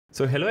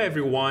So hello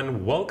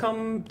everyone,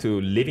 welcome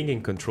to Living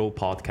in Control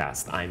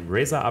podcast. I'm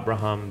Reza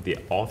Abraham, the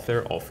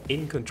author of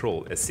In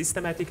Control, a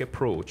systematic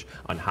approach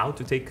on how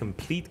to take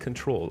complete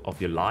control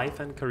of your life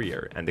and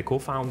career, and the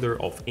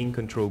co-founder of In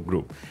Control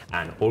Group,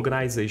 an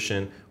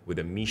organization with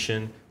a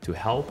mission to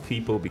help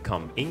people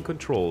become in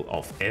control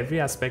of every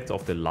aspect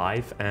of their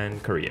life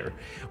and career.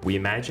 We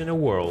imagine a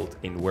world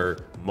in where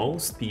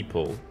most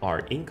people are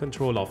in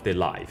control of their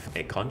life,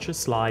 a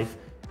conscious life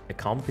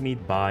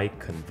accompanied by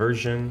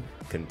conversion,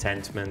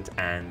 contentment,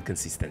 and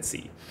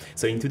consistency.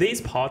 So in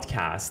today's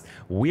podcast,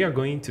 we are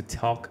going to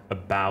talk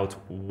about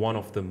one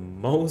of the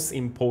most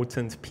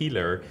important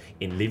pillars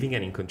in living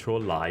an in control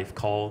life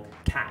called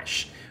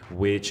cash,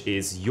 which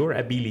is your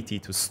ability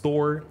to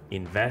store,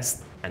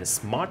 invest, and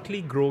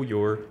smartly grow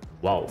your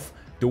wealth.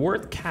 The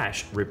word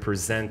cash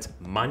represents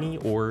money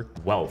or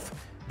wealth.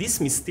 This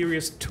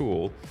mysterious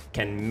tool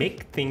can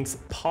make things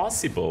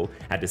possible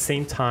at the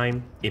same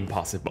time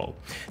impossible.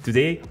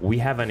 Today, we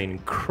have an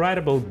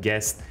incredible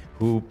guest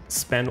who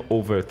spent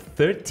over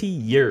 30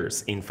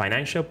 years in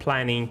financial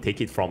planning,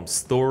 take it from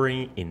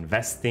storing,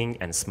 investing,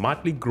 and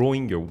smartly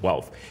growing your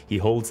wealth. He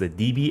holds a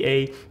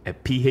DBA, a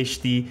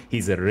PhD.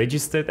 He's a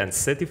registered and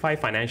certified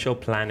financial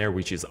planner,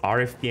 which is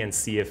RFP and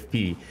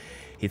CFP.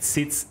 He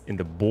sits in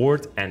the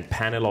board and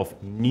panel of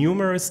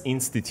numerous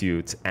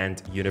institutes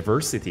and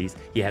universities.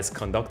 He has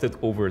conducted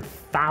over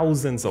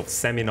thousands of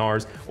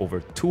seminars, over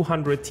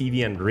 200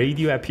 TV and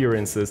radio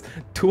appearances,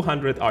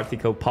 200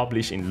 articles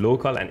published in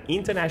local and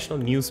international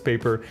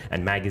newspaper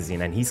and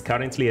magazine. And he's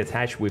currently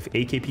attached with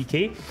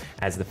AKPK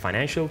as the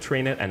financial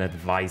trainer and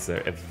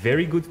advisor, a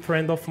very good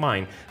friend of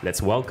mine.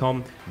 Let's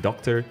welcome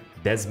Dr.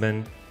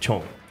 Desmond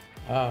Chong.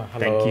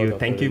 Hello,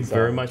 Thank you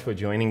very much for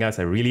joining us.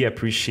 I really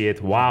appreciate.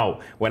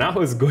 Wow, when I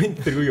was going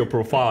through your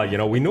profile,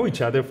 we know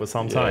each other for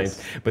some time,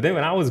 but then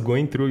when I was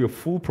going through your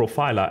full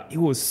profile, it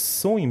was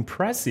so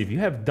impressive. You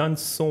have done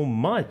so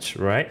much,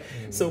 right?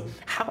 So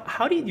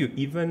how did you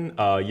even,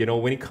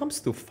 when it comes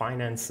to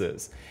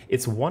finances,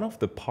 it's one of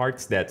the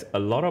parts that a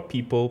lot of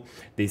people,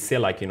 they say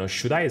like,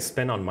 should I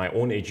spend on my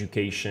own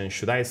education?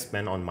 Should I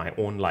spend on my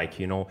own,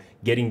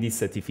 getting this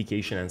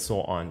certification and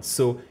so on?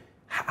 So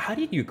how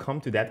did you come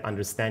to that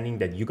understanding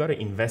that you got to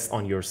invest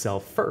on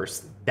yourself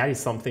first? That is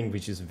something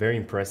which is very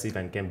impressive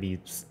and can be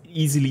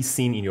easily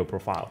seen in your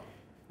profile.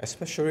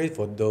 Especially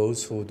for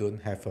those who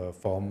don't have a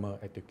formal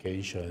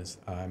education,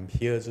 I'm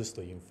here just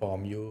to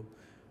inform you.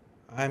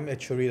 I'm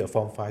actually a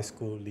Form 5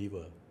 school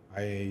leaver.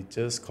 I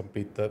just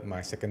completed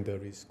my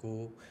secondary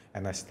school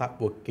and I start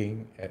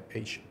working at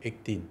age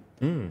 18.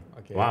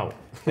 Okay. Wow.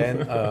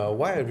 And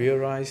why I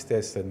realized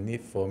there's a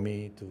need for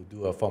me to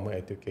do a formal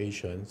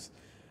education.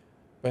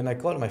 When I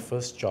got my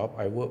first job,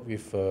 I worked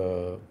with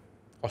an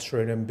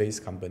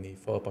Australian-based company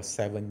for about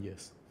 7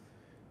 years.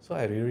 So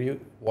I really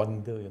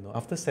wonder,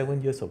 after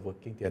 7 years of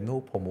working, there are no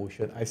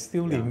promotion. I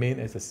still remain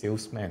as a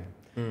salesman.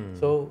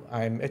 So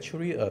I'm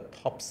actually a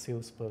top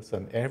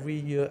salesperson. Every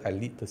year I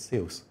lead the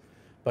sales,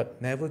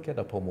 but never get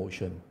a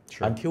promotion.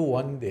 Sure. Until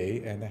one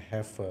day, and I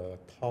have a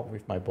talk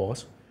with my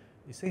boss.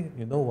 He said,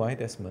 you know why,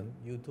 Desmond?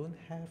 You don't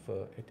have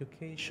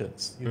education.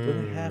 You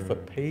don't have a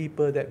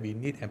paper that we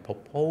need and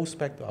propose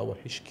back to our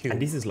HQ. And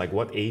this is like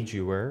what age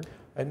you were?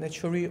 I'm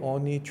actually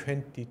only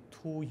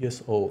 22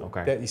 years old.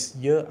 Okay. That is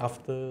year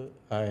after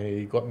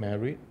I got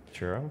married.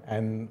 Sure.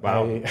 And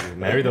wow, you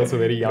married also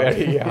very young.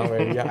 Very young,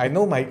 very young. I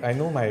know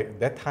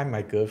that time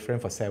my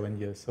girlfriend for 7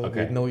 years. So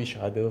we know each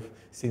other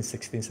since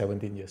 16,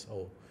 17 years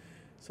old.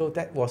 So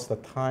that was the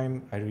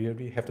time I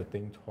really have to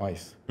think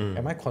twice.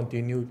 Am I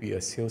continue to be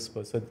a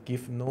salesperson,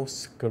 give no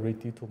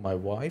security to my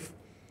wife?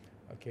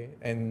 Okay,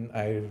 and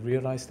I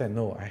realized that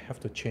no, I have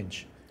to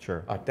change.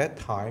 Sure. At that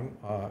time,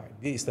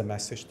 this is the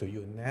message to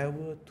you: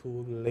 never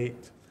too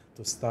late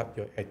to start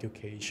your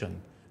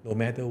education, no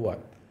matter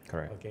what.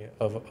 Correct. Okay,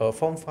 a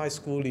Form 5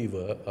 school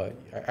leaver,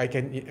 I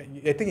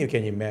think you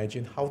can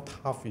imagine how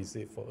tough is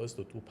it for us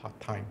to do part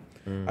time.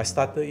 I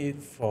started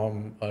it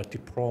from a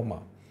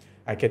diploma.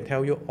 I can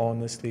tell you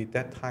honestly,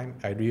 that time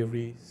I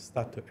really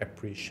start to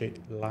appreciate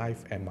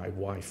life and my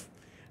wife.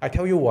 I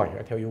tell you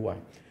why.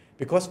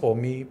 Because for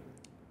me,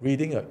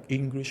 reading an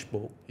English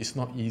book is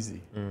not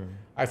easy.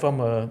 I'm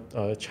from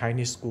a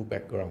Chinese school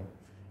background.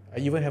 I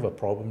even have a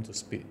problem to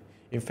speak.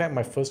 In fact,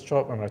 my first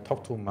job, when I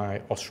talked to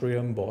my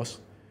Australian boss,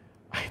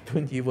 I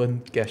don't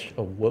even get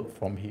a word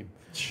from him.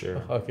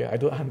 Sure. Okay, I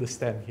don't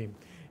understand him.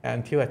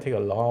 Until I take a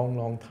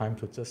long time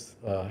to just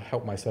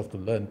help myself to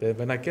learn. Then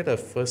when I get a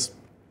first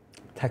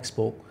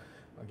textbook,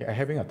 okay, I'm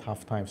having a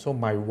tough time. So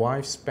my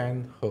wife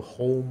spent her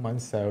whole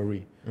month's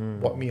salary,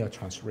 bought me a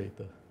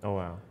translator. Oh,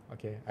 wow.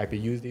 Okay, I've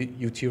been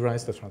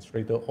utilize the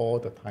translator all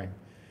the time.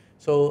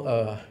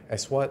 So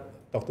as what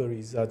Dr.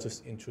 Riza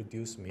just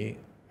introduced me,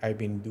 I've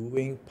been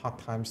doing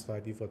part-time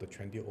study for the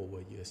 20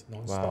 over years,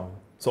 non-stop. Wow.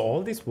 So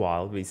all this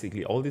while,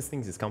 basically, all these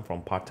things is come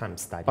from part-time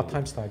study.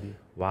 Part-time study.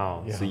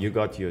 Wow. Yeah. So you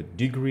got your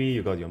degree,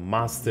 you got your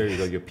master, you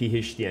got your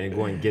PhD, and you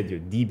go and get your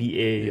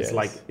DBA. Yes. It's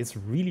like, it's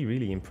really,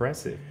 really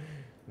impressive.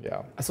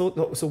 Yeah. So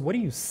what do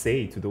you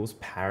say to those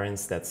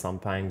parents that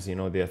sometimes, you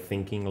know, they're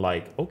thinking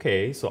like,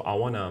 okay, so I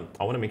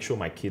wanna make sure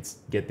my kids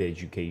get their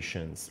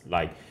educations,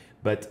 like,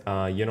 but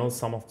you know,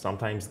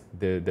 sometimes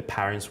the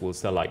parents will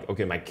say like,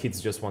 okay, my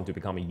kids just want to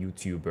become a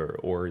YouTuber,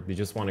 or they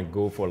just want to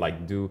go for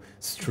like do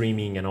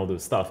streaming and all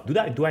those stuff.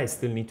 Do I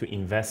still need to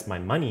invest my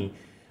money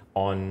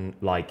on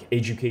like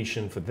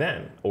education for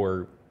them,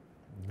 or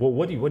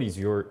what is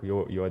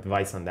your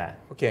advice on that?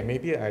 Okay,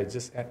 maybe I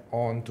just add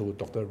on to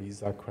Dr.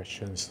 Riza's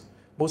questions.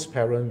 Most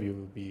parents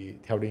will be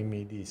telling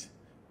me this.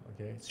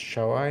 Okay,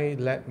 shall I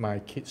let my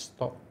kids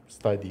stop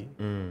study,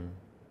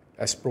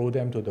 explore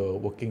them to the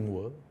working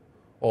world,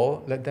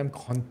 or let them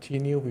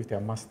continue with their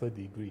master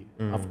degree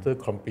after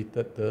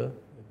completed the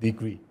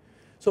degree?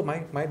 So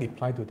my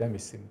reply to them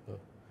is simple.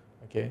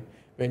 Okay,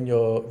 when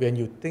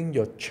you think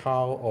your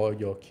child or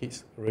your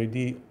kids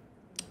already,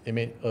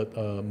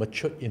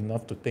 mature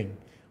enough to think,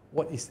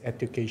 what is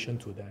education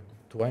to them?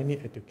 Do I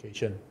need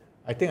education?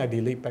 I think I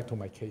relate back to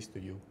my case to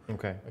you.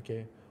 Okay.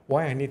 Okay.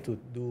 Why I need to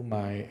do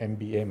my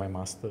MBA, my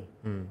master?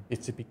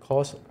 It's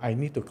because I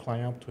need to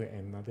climb up to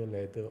another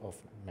ladder of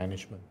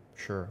management.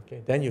 Sure.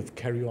 Okay. Then you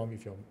carry on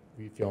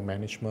with your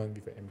management,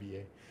 with your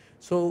MBA.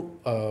 So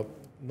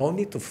no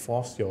need to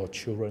force your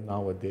children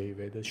nowadays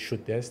whether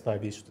should they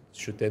study,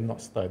 should they not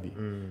study.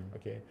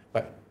 Okay.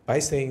 But by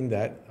saying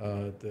that,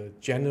 the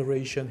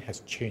generation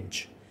has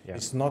changed. Yeah.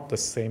 It's not the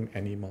same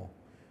anymore.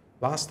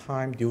 Last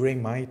time, during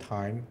my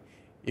time,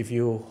 if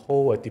you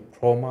hold a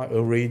diploma,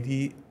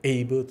 already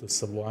able to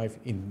survive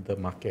in the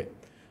market.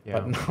 Yeah.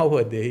 But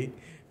nowadays,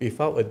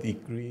 without a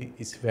degree,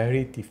 it's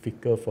very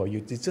difficult for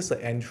you. It's just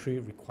the entry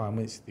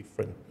requirement is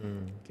different.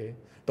 Okay.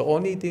 The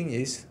only thing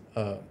is,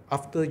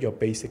 after your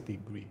basic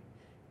degree,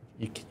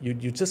 you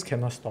just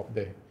cannot stop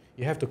there.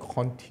 You have to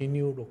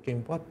continue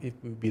looking what it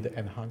will be the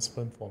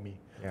enhancement for me.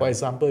 Yeah. For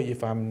example,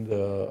 if I'm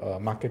the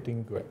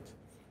marketing grad,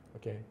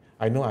 okay,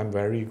 I know I'm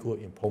very good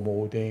in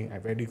promoting,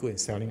 I'm very good in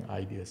selling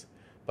ideas.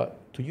 But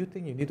do you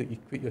think you need to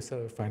equip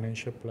yourself with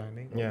financial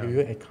planning, Yeah. or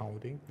even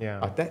accounting?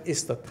 Yeah. That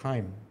is the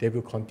time they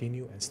will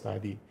continue and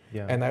study.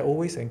 Yeah. And I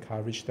always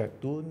encourage that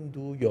don't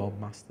do your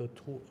master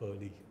too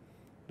early.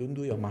 Don't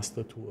do your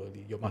master too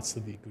early, your master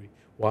degree.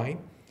 Why?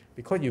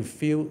 Because you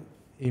feel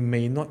it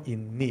may not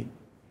in need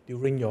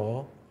during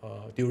your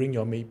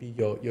maybe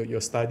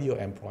your study or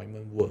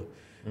employment world.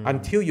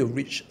 Until you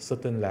reach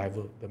certain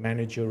level, the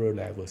managerial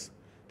levels,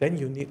 then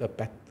you need a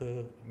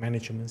better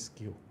management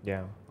skill.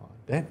 Yeah.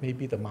 Then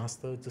maybe the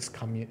master just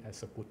come in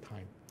as a good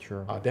time.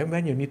 Sure. Then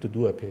when you need to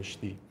do a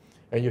PhD,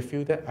 and you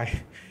feel that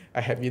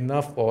I have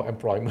enough for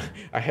employment,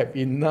 I have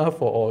enough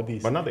for all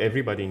this. But not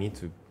everybody needs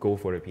to go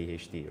for a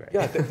PhD, right?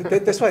 Yeah,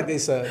 that's why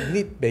there's a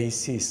need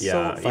basis.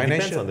 Yeah, so it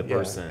depends on the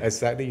person. Yeah,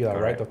 exactly, you are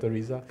right, Correct. Dr.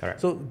 Riza.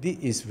 Correct. So this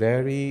is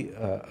very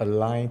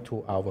aligned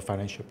to our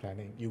financial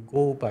planning. You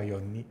go by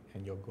your need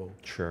and your goal.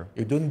 Sure.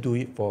 You don't do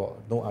it for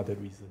no other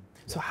reason.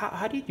 So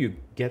how did you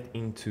get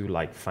into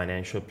like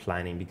financial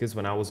planning? Because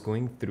when I was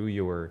going through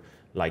your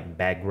like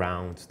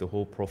background, the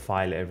whole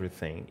profile,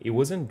 everything, it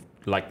wasn't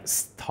like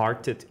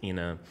started in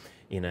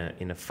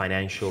a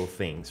financial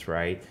things,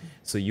 right?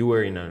 So you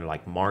were in a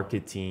like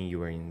marketing, you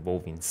were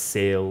involved in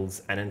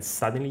sales, and then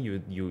suddenly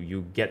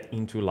you get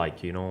into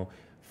like, you know,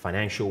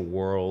 financial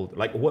world.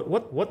 Like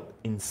what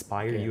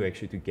inspired you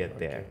actually to get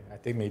there? I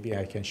think maybe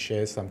I can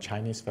share some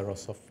Chinese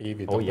philosophy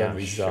with Oh Dr. yeah,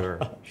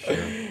 Riza. sure.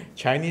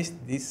 Chinese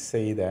did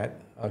say that,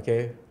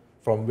 okay,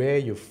 from where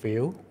you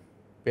fail,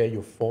 where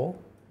you fall,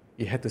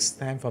 you have to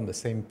stand from the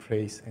same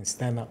place and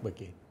stand up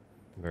again.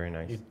 Very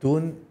nice. You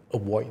don't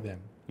avoid them.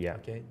 Yeah.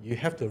 Okay. You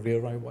have to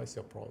realize what's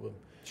your problem.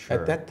 Sure.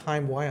 At that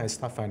time, why I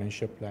start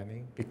financial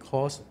planning?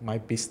 Because my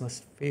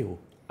business failed.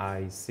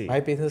 I see. My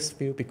business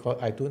failed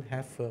because I don't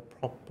have a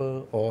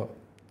proper or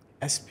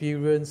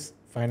experienced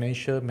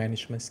financial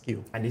management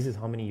skill. And this is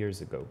how many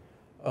years ago?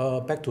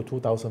 Back to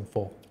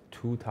 2004.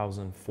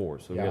 2004.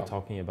 So Yeah. we're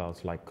talking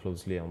about like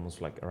closely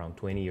almost like around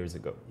 20 years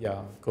ago.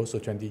 Yeah, close to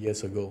 20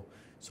 years ago.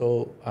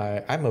 So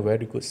I'm a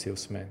very good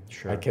salesman.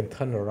 Sure. I can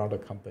turn around the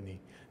company.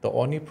 The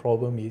only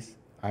problem is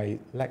I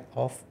lack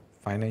of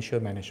financial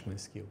management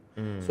skill.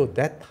 So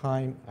that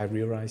time I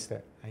realized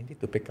that I need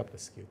to pick up the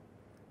skill.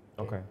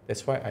 Okay.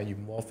 That's why I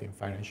involved in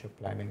financial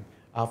planning.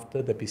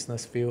 After the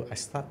business field, I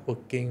start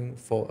working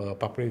for a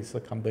public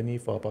listed company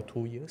for about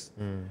 2 years.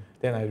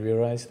 Then I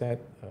realized that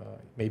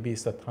maybe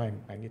it's the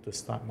time I need to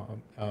start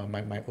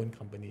my own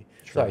company.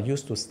 Sure. So I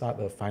used to start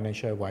a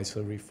financial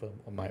advisory firm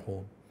on my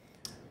own.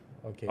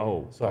 Okay.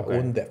 Oh, so okay. I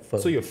owned that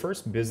firm. So your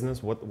first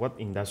business, what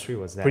industry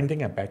was that?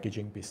 Printing and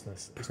packaging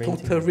business. It's Printing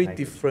and totally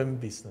packaging.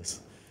 different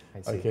business.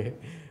 I see. Okay,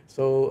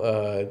 so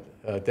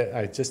that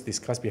I just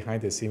discussed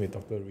behind the scene with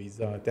Dr.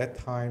 Riza. At that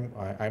time,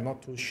 I'm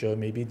not too sure.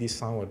 Maybe this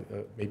sound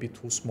maybe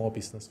too small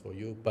business for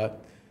you,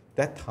 but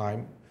that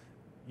time,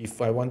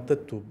 if I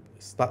wanted to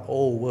start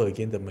all over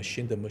again, the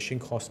machine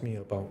cost me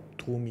about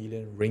 2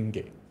 million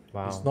ringgit.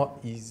 Wow. It's not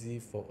easy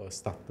for a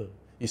starter.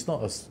 It's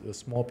not a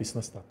small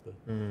business starter.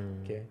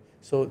 Okay,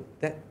 so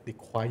that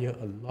require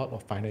a lot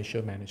of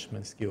financial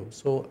management skills.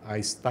 So I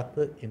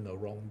started in the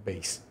wrong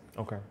base.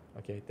 Okay.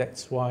 Okay,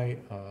 that's why,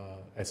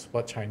 as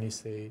what Chinese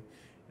say,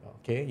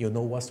 okay, you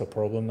know what's the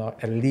problem now.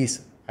 At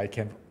least I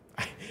can,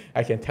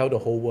 I can tell the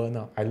whole world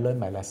now. I learned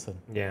my lesson.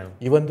 Yeah.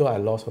 Even though I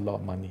lost a lot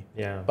of money.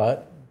 Yeah.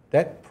 But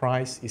that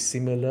price is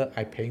similar.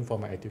 I paying for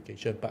my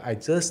education, but I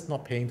just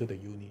not paying to the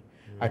uni.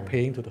 I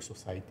paying to the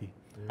society.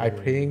 I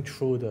paying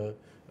through the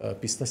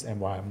business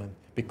environment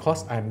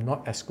because I'm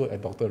not as good as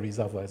Dr.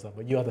 Riza, for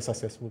example. You are the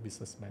successful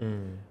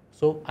businessman.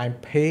 So I'm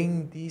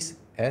paying this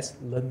as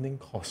learning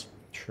cost.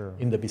 Sure.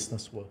 In the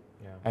business world.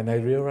 Yeah. And I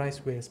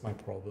realize where's my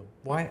problem.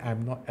 Why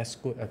I'm not as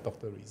good as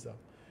Dr. Riza.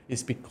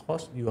 It's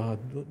because you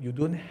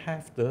don't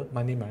have the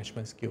money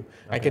management skill.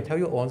 Okay. I can tell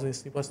you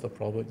honestly what's the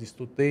problem.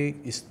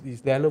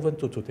 Is relevant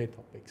to today's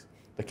topics.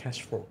 The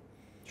cash flow.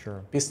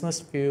 Sure.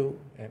 Business field,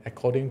 and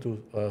according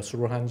to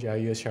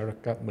Suruhanjaya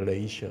Syarikat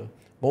Malaysia,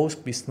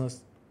 most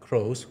business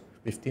close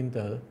within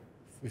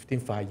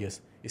 5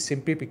 years. It's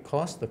simply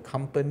because the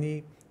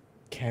company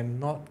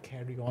cannot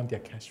carry on their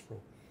cash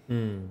flow.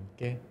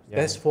 Okay,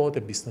 that's for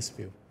the business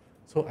field.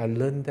 So I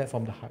learned that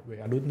from the hard way.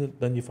 I didn't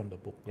learn it from the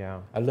book. Yeah.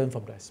 I learned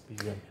from the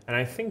experience. And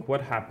I think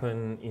what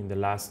happened in the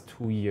last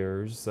 2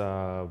 years,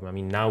 I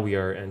mean, now we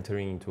are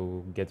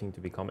getting to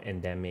become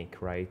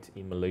endemic, right,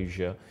 in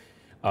Malaysia.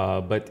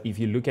 But if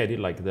you look at it,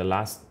 like the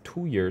last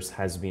 2 years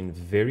has been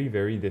very,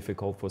 very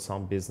difficult for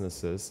some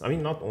businesses. I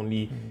mean, not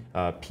only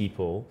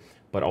people,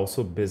 but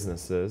also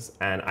businesses.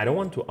 And I don't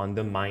want to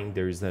undermine,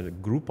 there is a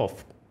group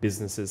of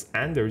businesses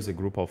and there is a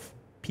group of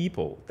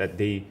people that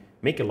they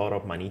make a lot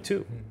of money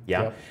too.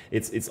 Yeah.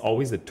 Yep. It's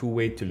always a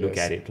two-way to look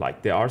at it.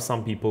 Like there are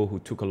some people who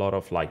took a lot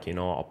of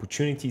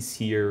opportunities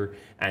here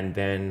and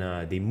then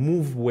they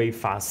move way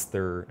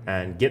faster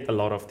and get a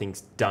lot of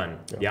things done.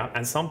 Yeah.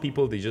 And some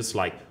people, they just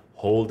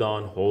hold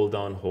on,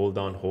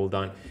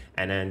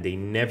 and then they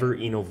never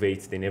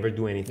innovate, they never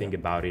do anything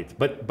about it.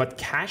 But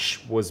cash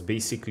was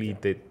basically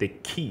the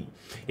key.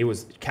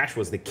 Cash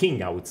was the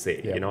king, I would say,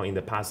 in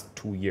the past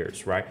 2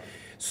 years, right?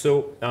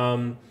 So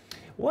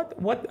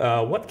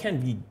what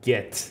can we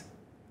get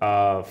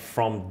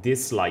from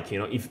this,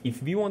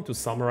 if we want to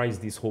summarize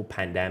this whole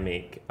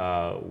pandemic,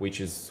 which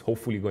is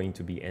hopefully going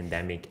to be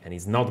endemic and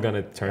is not going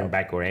to turn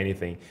back or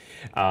anything,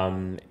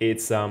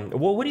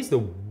 what is the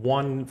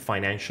one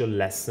financial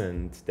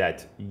lesson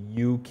that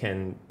you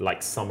can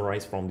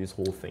summarize from this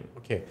whole thing?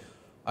 Okay,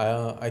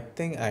 I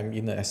think I'm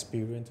in an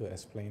experience to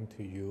explain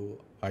to you.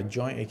 I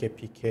joined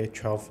AKPK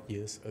 12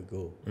 years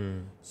ago.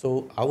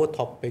 So our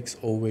topics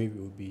always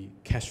will be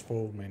cash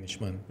flow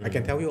management. I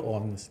can tell you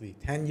honestly,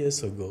 10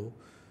 years ago,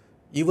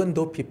 even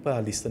though people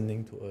are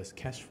listening to us,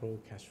 cash flow,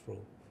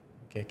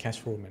 okay, cash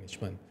flow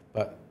management.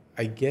 But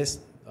I guess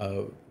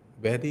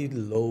very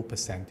low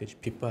percentage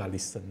people are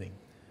listening.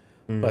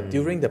 But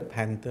during the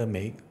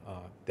pandemic,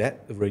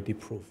 that already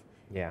proved.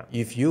 Yeah.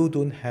 If you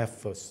don't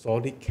have a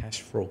solid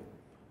cash flow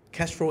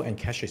and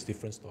cash is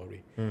different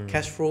story.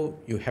 Cash flow,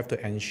 you have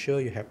to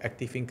ensure you have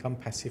active income,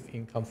 passive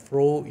income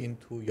flow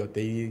into your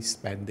daily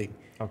spending.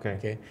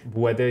 Okay.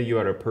 Whether you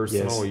are a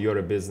person or you're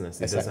a business,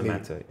 it doesn't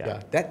matter.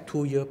 Yeah. That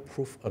 2 year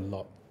proved a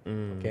lot.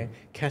 Okay.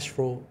 Cash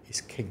flow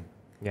is king.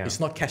 Yeah. It's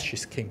not cash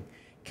is king.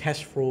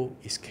 Cash flow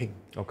is king.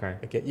 Okay.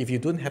 If you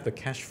don't have the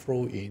cash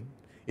flow in,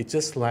 it's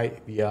just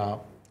like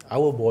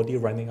our body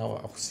running out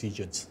of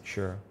oxygen.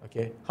 Sure.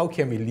 Okay. How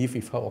can we live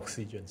without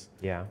oxygen?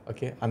 Yeah.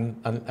 Okay.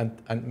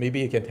 And maybe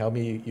you can tell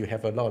me you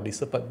have a lot of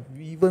reserve, but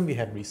even we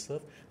have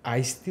reserve,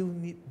 I still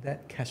need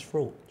that cash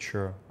flow.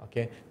 Sure.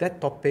 Okay.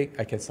 That topic,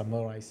 I can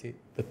summarize it.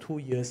 The 2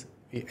 years,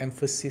 we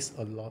emphasize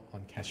a lot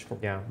on cash flow.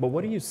 Yeah. But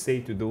what do you say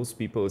to those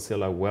people who say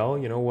well,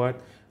 you know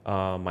what?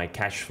 My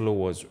cash flow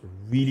was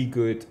really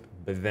good,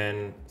 but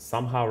then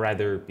somehow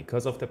rather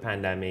because of the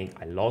pandemic,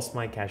 I lost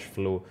my cash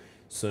flow.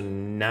 So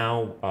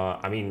now,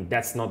 I mean,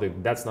 that's not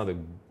the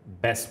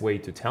best way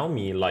to tell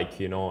me,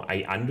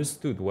 I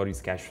understood what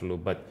is cash flow,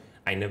 but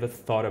I never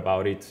thought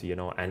about it,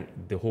 and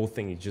the whole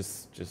thing is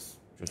just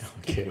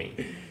hit me.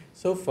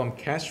 So from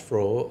cash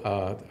flow,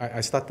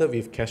 I started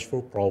with cash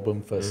flow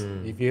problem first.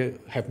 If you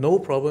have no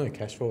problem with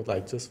cash flow,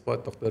 like just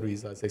what Dr.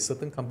 Riza said,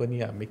 certain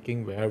companies are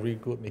making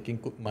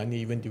good money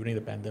even during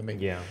the pandemic.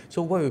 Yeah.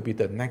 So what will be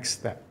the next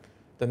step?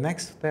 The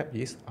next step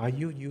is, are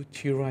you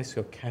utilize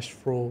your cash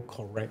flow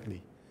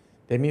correctly?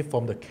 That means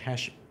from the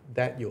cash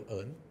that you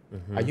earn,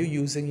 are you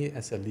using it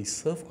as a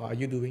reserve, or are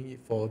you doing it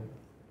for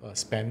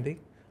spending?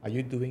 Are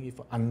you doing it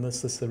for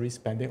unnecessary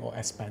spending or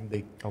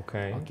expanding?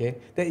 Okay.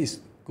 That is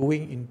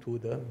going into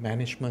the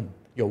management,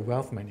 your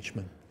wealth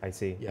management. I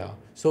see. Yeah.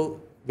 So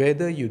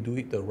whether you do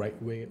it the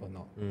right way or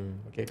not.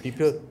 Okay.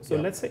 People. So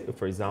let's say,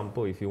 for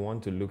example, if you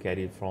want to look at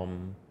it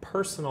from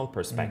personal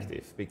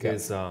perspective,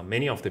 because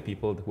many of the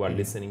people who are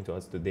listening to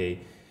us today,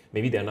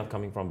 maybe they're not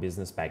coming from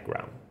business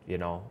background,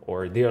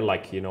 or they're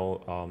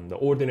the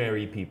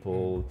ordinary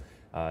people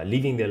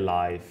living their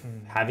life,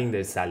 having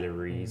their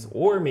salaries,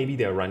 or maybe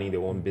they're running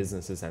their own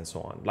businesses and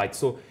so on.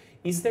 So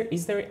is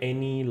there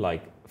any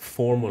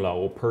formula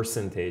or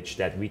percentage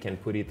that we can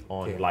put it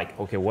on?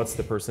 Okay, what's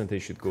the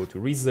percentage should go to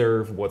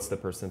reserve? What's the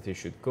percentage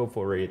should go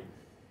for it?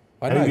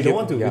 Why I mean, not we give- don't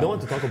want to. yeah. We don't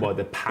want to talk about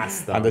the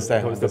past,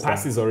 Understand, because the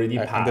past is already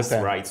I past,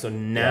 understand. right? So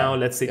now, Yeah,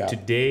 let's say yeah.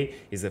 today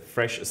is a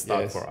fresh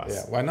start Yes, for us.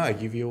 yeah. Why not I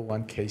give you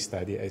one case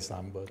study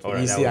example to All right,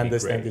 that easily would be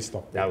understand great. this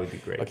topic? That would be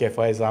great. Okay,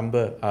 for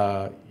example,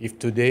 if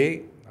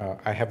today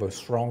I have a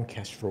strong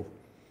cash flow,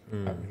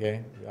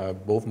 okay,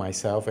 both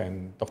myself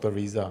and Dr.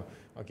 Riza,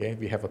 okay,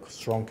 we have a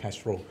strong cash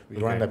flow. We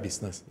run Okay. the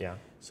business. Yeah.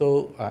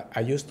 So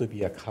I used to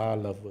be a car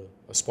lover,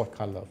 a sport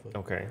car lover.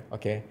 Okay.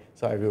 Okay,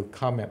 so I will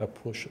come and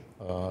approach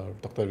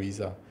Dr.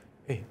 Riza.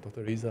 Hey,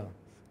 Dr. Riza,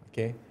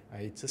 okay,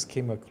 I just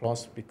came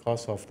across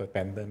because of the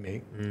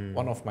pandemic.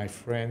 One of my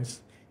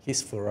friends,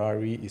 his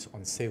Ferrari is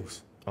on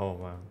sales. Oh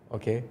wow.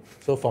 Okay,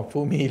 so from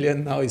 2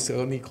 million now it's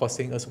only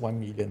costing us 1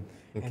 million.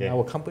 Okay. And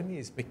our company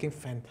is making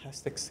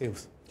fantastic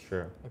sales.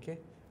 Sure. Okay,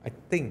 I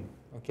think,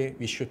 okay,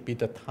 we should be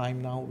the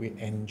time now we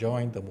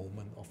enjoy the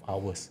moment of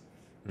ours.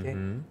 Okay,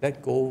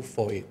 let go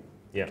for it.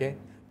 Yeah. Okay,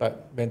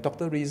 but when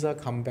Dr. Riza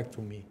come back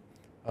to me,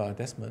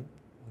 Desmond,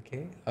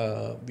 okay,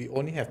 we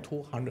only have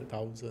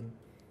 200,000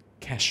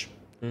 cash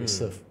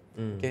reserve.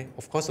 Okay,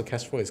 of course the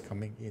cash flow is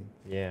coming in.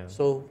 Yeah.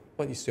 So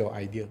what is your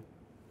idea?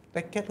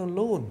 Then get a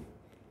loan.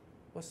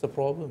 What's the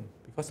problem?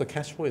 Because the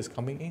cash flow is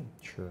coming in.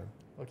 Sure.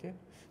 Okay,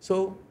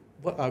 so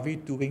what are we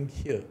doing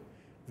here?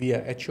 We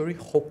are actually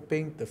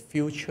hoping the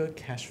future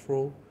cash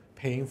flow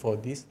paying for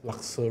this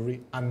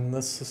luxury,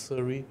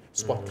 unnecessary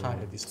sport car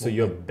at this So moment.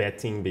 you're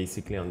betting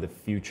basically on the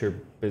future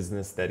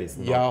business that is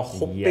You are not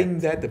hoping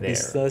yet that the there.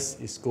 business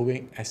is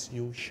going as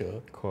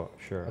usual. Cool.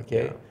 Sure.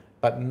 Okay, Yeah.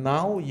 but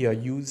now you are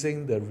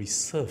using the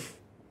reserve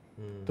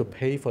to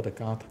pay for the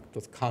car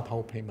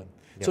tow payment.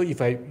 So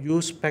if I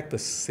use back the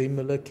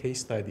similar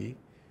case study,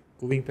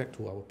 going back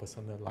to our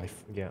personal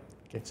life. Yeah.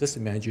 Okay, just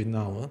imagine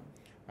now,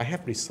 I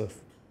have reserve.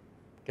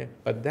 Okay,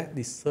 but that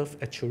reserve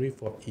actually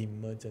for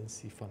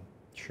emergency fund.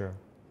 Sure.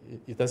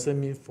 It doesn't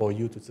mean for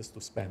you to just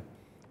to spend.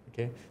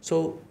 Okay,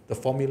 so the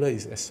formula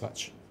is as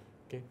such.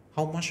 Okay,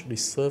 how much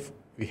reserve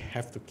we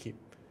have to keep.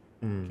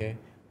 Okay,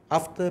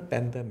 after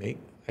pandemic,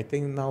 I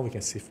think now we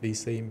can safely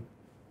say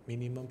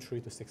minimum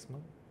 3 to 6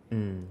 months.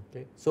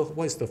 Okay, so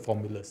what is the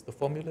formula? The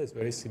formula is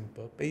very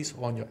simple. Based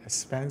on your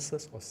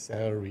expenses or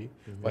salary,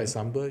 for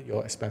example,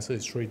 your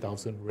expenses is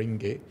 3,000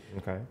 ringgit.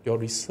 Okay. Your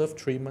reserve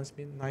 3 months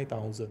means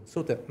 9,000.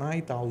 So that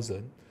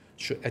 9,000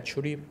 should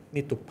actually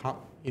need to park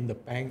in the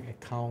bank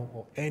account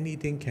or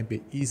anything can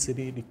be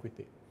easily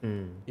liquidated.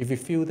 If you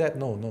feel that,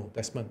 no,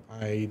 Desmond,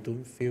 I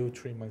don't feel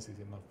 3 months is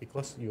enough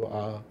because you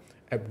are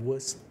at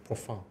worst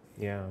profile.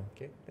 Yeah.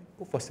 Okay, then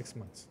go for 6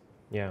 months.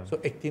 Yeah. So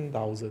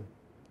 18,000.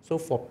 So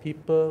for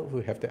people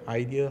who have the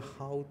idea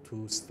how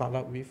to start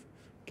up with,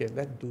 okay,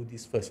 let's do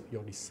this first,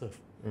 your reserve.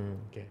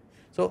 Okay.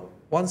 So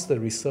once the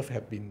reserve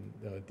have been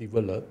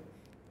developed,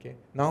 okay,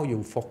 now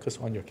you focus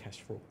on your cash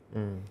flow.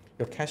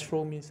 Your cash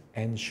flow means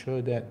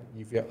ensure that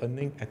if you're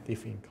earning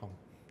active income,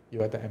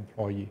 you are the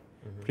employee,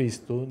 please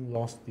don't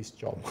lose this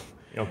job.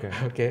 Okay.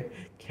 Okay,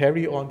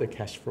 carry on the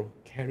cash flow,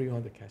 carry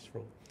on the cash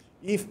flow.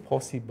 If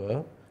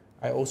possible,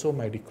 I also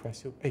might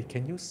request you, hey,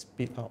 can you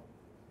speed up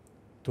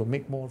to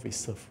make more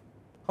reserve?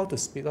 How to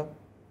speed up?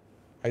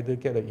 Either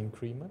get an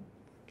increment,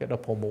 get a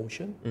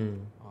promotion.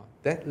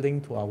 That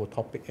link to our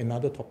topic,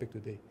 another topic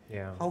today.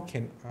 Yeah. How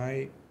can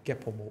I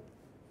get promoted?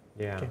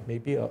 Yeah. Okay,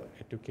 maybe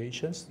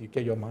educations, you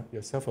get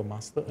yourself a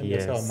master, and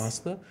Yes. yourself a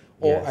master,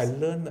 or Yes. I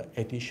learn an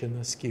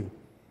additional skill.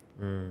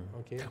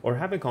 Okay. Or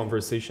have a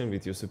conversation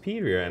with your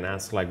superior and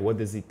ask, like, what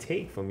does it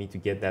take for me to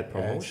get that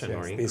promotion or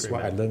increment? This is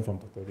what I learned from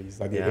Dr.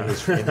 Riza during Yeah.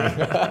 his training.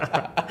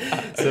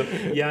 So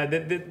yeah,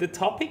 the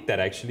topic that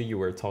actually you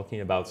were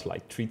talking about,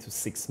 like 3 to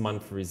 6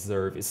 month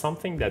reserve, is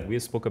something that we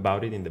spoke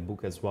about it in the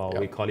book as well.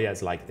 Yep. We call it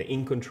as like the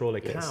in control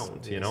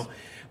account, you yes. know,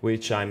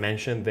 which I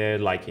mentioned there,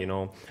 like, you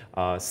know,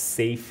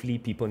 safely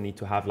people need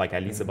to have like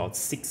at least about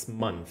 6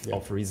 months Yeah.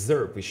 of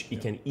reserve, which you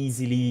can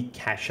easily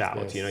cash out.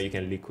 Yes. You know, you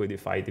can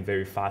liquidify it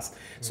very fast.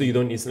 So you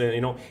don't need,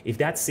 you know, if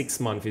that 6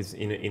 months is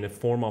in a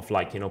form of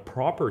like, you know,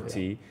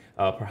 property,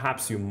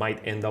 perhaps you might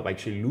end up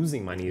actually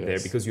losing money there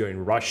Yes. because you're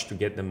in rush to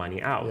get the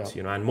money out. Yeah.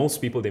 You know, and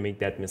most people, they make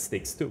that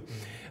mistakes too.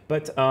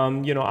 But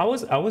you know, I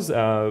was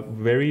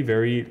very,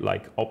 very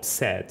like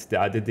upset the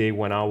other day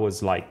when I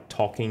was like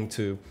talking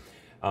to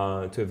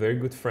a very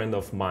good friend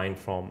of mine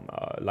from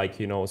like,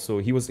 you know, so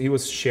he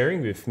was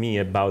sharing with me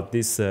about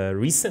this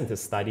recent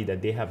study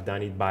that they have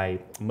done it by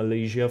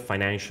Malaysia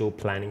Financial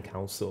Planning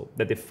Council,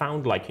 that they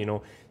found like, you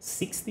know,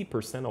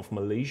 60% of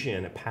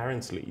Malaysian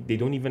apparently they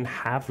don't even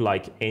have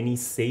like any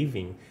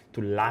saving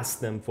to last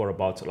them for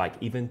about like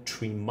even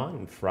 3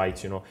 months,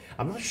 right? You know,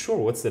 I'm not sure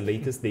what's the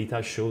latest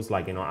data shows,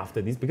 like, you know,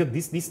 after this, because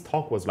this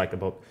talk was like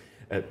about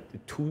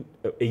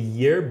a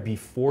year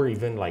before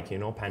even like, you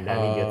know,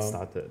 pandemic gets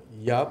started.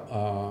 Yup.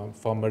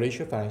 For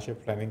Malaysia Financial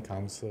Planning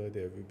Council,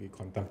 they will be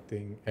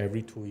conducting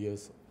every 2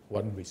 years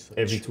one research.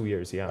 Every 2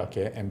 years, yeah.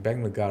 Okay, and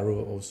Bank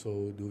Negara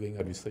also doing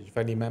a research. If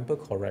I remember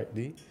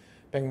correctly,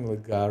 Bank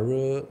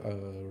Negara,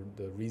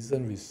 the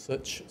recent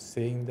research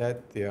saying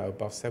that there are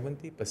about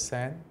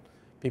 70%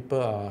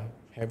 people are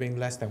having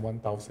less than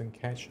 1,000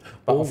 cash.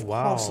 But Oh, of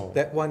course, wow.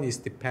 that one is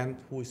depend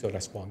who is your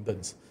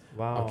respondents.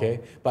 Wow. Okay,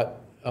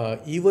 but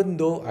even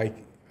though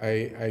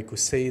I could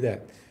say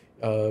that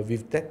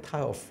with that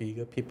type of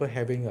figure, people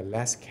having a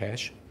less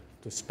cash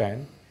to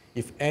spend,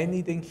 if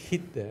anything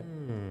hit them,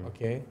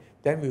 okay,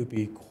 then it will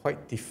be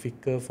quite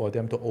difficult for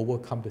them to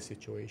overcome the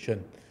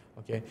situation.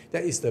 Okay,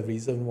 that is the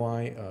reason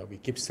why we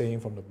keep saying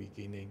from the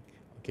beginning,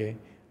 okay,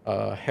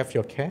 have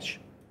your cash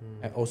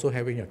and also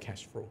having your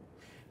cash flow.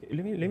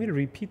 Let me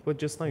repeat what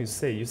just now you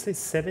say. You say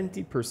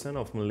 70%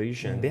 of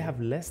Malaysian, they have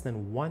less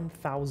than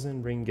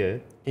 1,000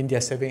 ringgit In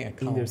their saving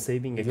account. in their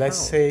saving If account. let's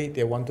say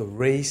they want to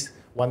raise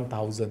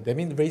 1,000. That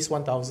means raise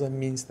 1,000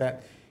 means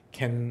that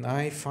can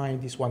I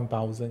find this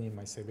 1,000 in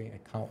my saving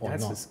account or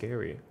That's not?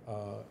 scary.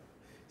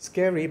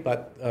 Scary,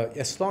 but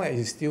as long as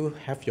you still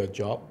have your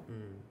job,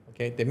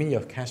 okay, that means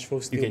your cash flow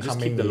still You can just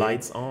coming keep the in.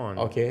 lights on.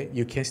 Okay,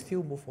 you can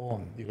still move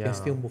on. You Yeah. can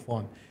still move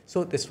on.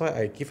 So that's why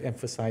I keep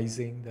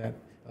emphasizing that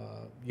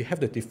you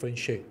have to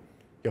differentiate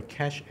your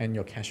cash and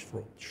your cash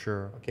flow.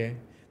 Sure. Okay,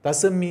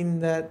 doesn't mean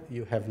that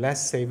you have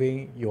less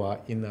saving, you are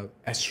in an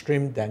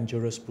extreme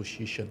dangerous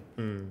position.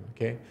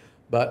 Okay,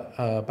 but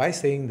by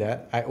saying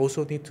that, I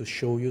also need to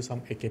show you some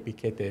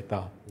AKPK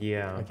data.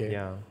 Yeah. Okay.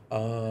 Yeah.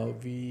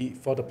 We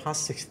for the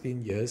past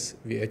 16 years,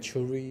 we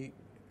actually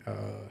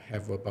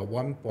have about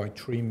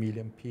 1.3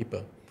 million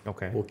people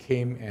Okay. who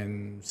came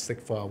and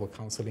seek for our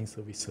counseling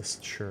services.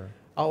 Sure.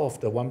 Out of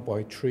the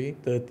 1.3,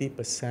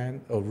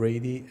 30%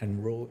 already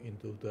enrolled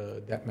into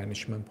the debt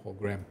management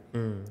program.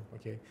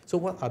 Okay. So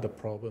what are the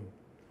problem?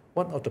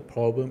 One of the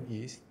problem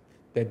is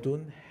they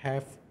don't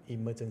have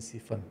emergency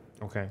fund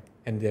Okay.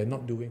 and they're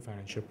not doing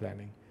financial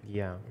planning.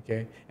 Yeah.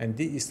 Okay, and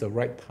this is the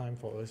right time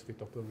for us with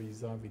Dr.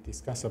 Riza. We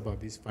discuss about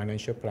these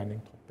financial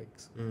planning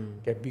topics.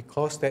 Okay,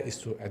 because that is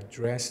to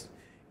address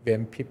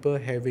when people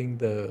having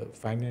the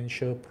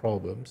financial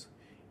problems.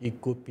 It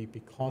could be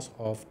because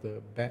of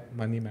the bad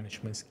money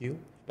management skill,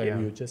 like Yeah.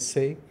 you just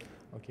say.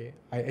 Okay,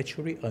 I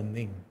actually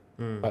earning,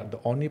 but the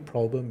only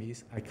problem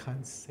is I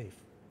can't save.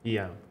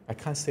 Yeah. I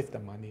can't save the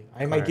money.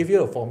 I might Correct. give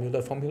you a formula.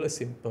 Formula is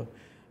simple.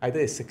 Either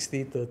a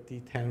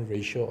 60-30-10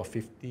 ratio or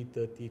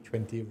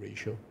 50-30-20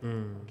 ratio.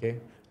 Okay.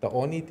 The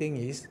only thing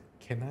is,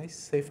 can I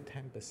save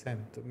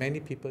 10%? Many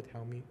people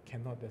tell me,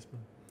 cannot,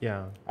 Desmond.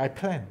 Yeah. I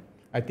plan.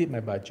 I did my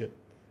budget.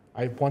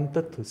 I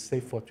wanted to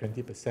save for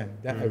 20%.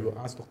 Then I will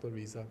ask Dr.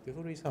 Riza,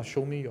 Dr. Riza,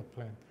 show me your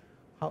plan.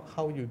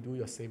 How you do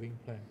your saving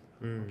plan?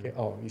 Okay.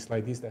 Oh, it's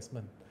like this,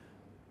 Desmond.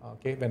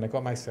 Okay. When I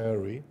got my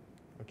salary,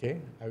 okay,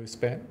 I will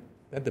spend.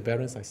 Then the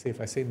balance I save.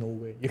 I say no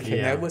way. You can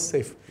Yeah. never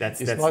save. That's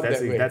It's not that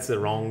way. the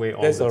wrong way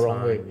all That's the the time.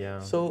 wrong way. Yeah.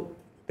 So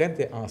then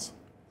they ask,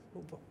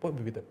 what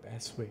would be the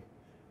best way?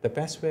 The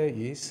best way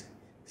is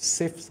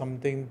save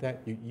something that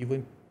you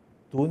even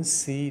don't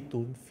see,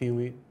 don't feel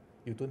it,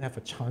 you don't have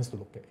a chance to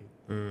look at it.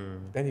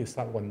 Then you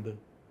start wonder,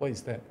 what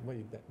is that? What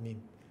does that mean?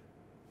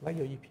 Like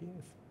your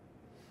EPF.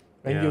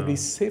 When you Yeah.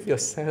 receive your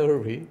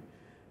salary,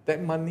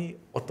 that money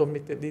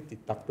automatically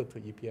deducted to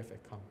EPF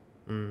account.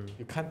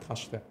 You can't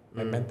touch that.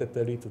 I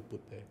mandatory to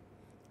put there.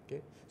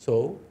 Okay,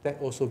 so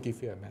that also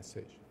gives you a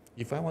message.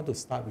 If I want to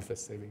start with a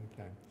saving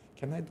plan,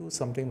 can I do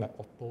something like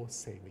auto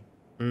saving?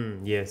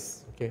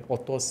 Yes. Okay,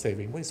 auto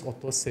saving. What is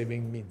auto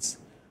saving means?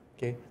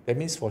 Okay, that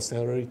means for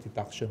salary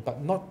deduction,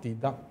 but not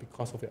deduct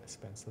because of your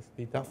expenses.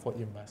 Deduct for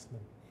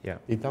investment. Yeah.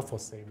 Deduct for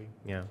saving,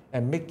 Yeah.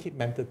 and make it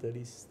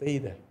mandatory stay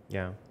there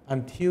Yeah.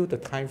 until the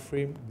time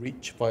frame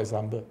reach. For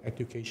example,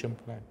 education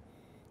plan.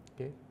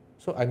 Okay,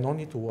 so I no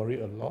need to worry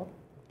a lot.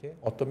 Okay,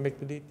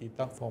 automatically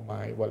deduct for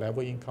my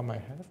whatever income I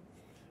have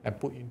and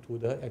put into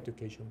the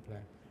education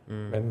plan.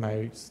 When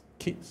my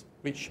kids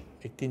reach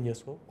 18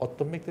 years old,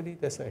 automatically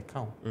there's an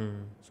account.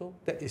 So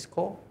that is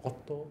called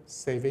auto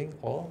saving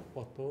or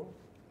auto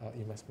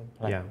investment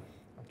plan. Yeah.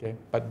 Okay,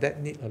 but that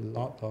need a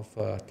lot of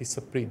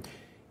discipline.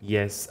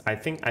 Yes, I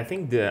think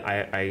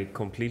I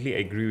completely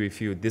agree with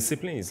you.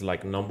 Discipline is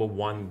like number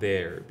one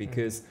there,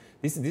 because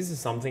this is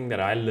something that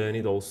I learned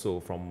it also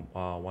from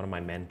one of my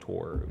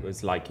mentors. It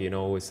was like,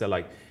 it's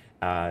like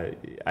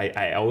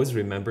I always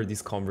remember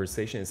this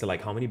conversation. It's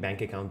like, how many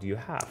bank accounts do you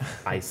have?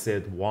 I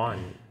said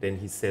one. Then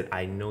he said,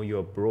 I know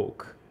you're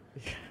broke.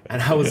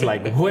 And I was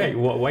like, wait,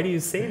 why do you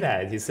say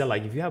that? He said,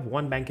 like, if you have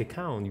one bank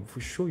account, you for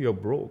sure you're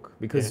broke,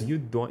 because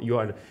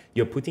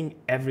you're putting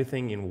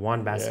everything in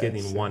one basket,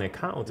 Yes. in one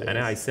account. Yes. And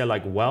I said,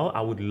 like, well,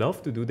 I would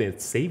love to do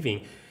that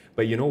saving,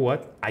 but you know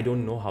what? I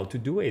don't know how to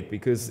do it,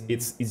 because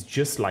it's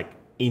just like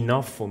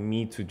enough for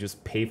me to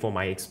just pay for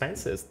my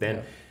expenses.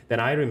 Then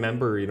I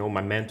remember,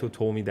 my mentor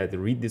told me that to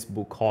read this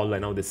book called,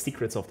 The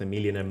Secrets of the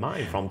Millionaire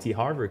Mind from T.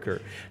 Harv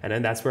Eker. And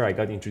then that's where I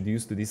got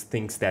introduced to these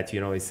things that,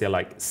 it say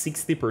like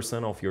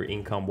 60% of your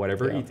income,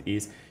 whatever it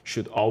is,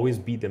 should always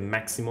be the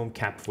maximum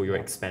cap for your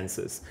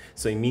expenses.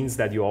 So it means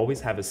that you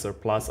always have a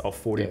surplus of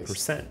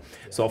 40%.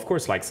 So of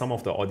course, like some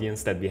of the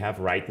audience that we have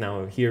right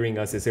now hearing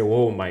us, they say,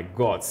 oh my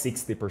God,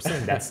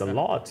 60%, that's a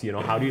lot.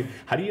 How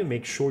do you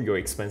make sure your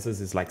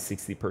expenses is like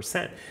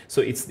 60%?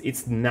 So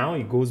it's now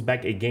it goes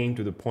back again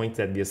to the point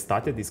that we are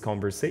started this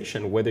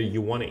conversation, whether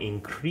you want to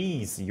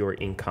increase your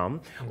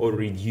income or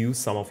reduce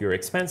some of your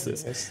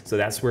expenses. Yes. So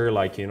that's where,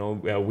 like, you know,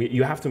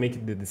 you have to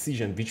make the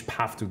decision which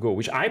path to go,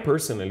 which I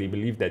personally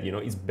believe that, you know,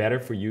 it's better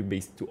for you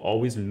to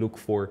always look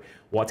for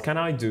what can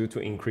I do to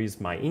increase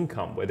my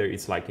income, whether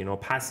it's like, you know,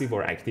 passive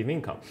or active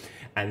income.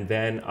 And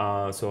then,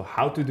 so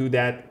how to do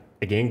that,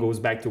 again, goes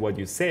back to what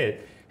you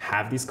said.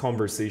 Have this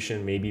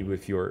conversation maybe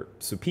with your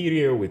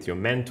superior, with your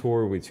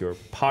mentor, with your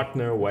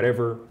partner,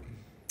 whatever,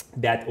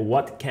 that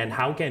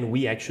how can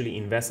we actually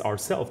invest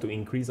ourselves to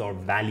increase our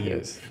value,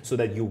 Yes. so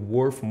that you're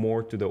worth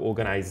more to the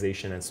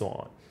organization and so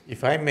on.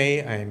 If I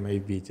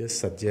maybe just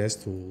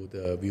suggest to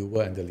the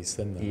viewer and the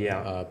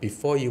listener,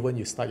 before even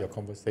you start your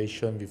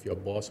conversation with your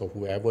boss or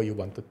whoever you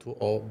wanted to,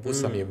 or put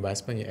some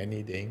investment in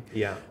anything,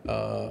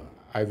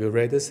 I will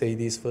rather say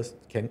this first.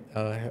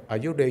 Are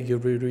you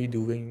regularly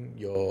doing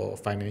your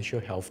financial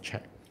health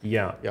check?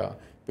 Yeah.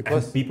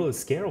 Because people are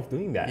scared of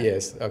doing that.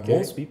 Yes. Okay.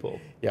 Most people.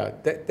 Yeah.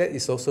 That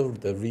is also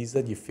the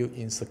reason you feel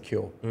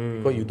insecure,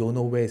 because you don't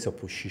know where is your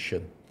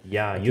position.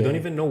 Yeah. Okay. You don't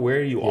even know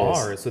where you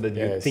are, so that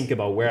you think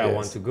about where I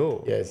want to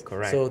go. Yes.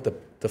 Correct. So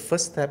the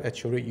first step,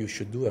 actually, you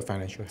should do a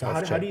financial health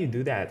check. How do you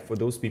do that for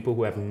those people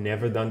who have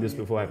never done this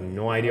before, have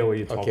no idea what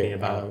you're talking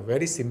about?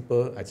 Very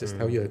simple. I just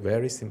tell you a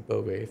very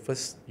simple way.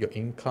 First, your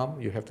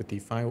income, you have to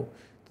define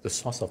the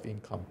source of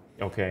income.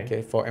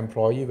 Okay. For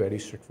employee, very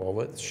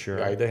straightforward. Sure.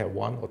 You either have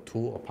one or two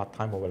or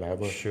part-time or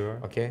whatever. Sure.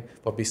 Okay.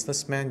 For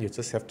businessman, you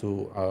just have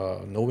to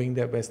knowing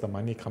that where's the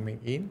money coming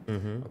in.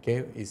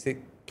 Okay.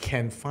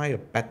 Can find a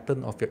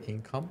pattern of your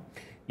income.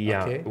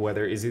 Yeah, okay.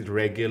 Whether is it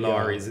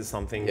regular, is it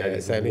something that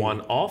is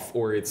one-off,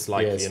 or it's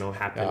like, you know,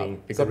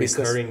 happening, it's a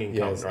recurring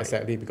income, yes, right?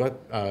 Exactly, because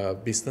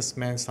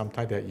businessmen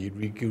sometimes have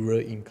irregular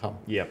income.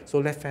 Yeah. So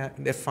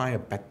let's find a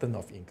pattern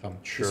of income.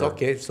 Sure. It's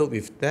okay, so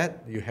with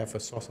that, you have a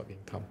source of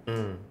income.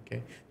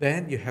 Okay.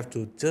 Then you have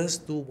to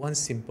just do one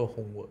simple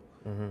homework.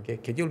 Okay.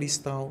 Can you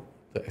list out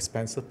the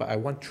expenses? But I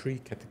want 3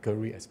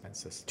 category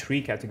expenses.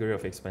 3 category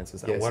of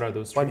expenses. Yes. And what are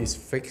those 3? One is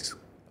fixed.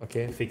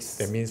 Okay. Fixed.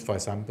 That means, for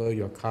example,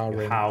 your car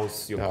rent,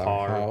 house, your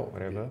car,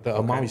 whatever. The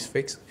amount is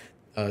fixed.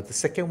 The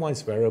second one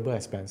is variable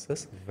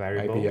expenses.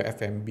 Variable. Might be your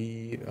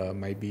F&B,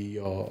 might be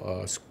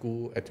your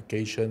school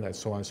education, and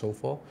so on and so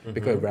forth.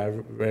 Because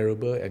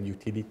variable and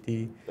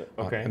utility.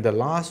 Okay. And the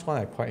last one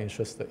I'm quite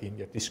interested in,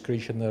 your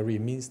discretionary,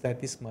 means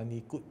that this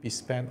money could be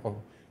spent on,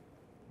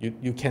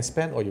 you can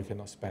spend or you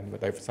cannot spend.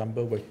 But for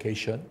example,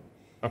 vacation.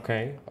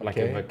 Okay. Like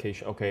a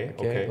vacation.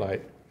 Okay.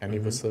 Like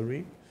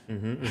anniversary.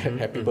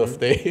 Happy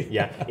birthday.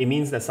 Yeah, it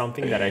means that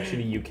something that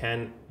actually you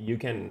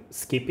can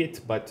skip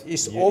it, but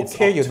it's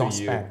okay you not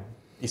spend.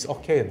 It's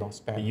okay you not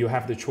spend. You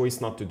have the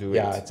choice not to do it.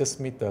 Yeah, just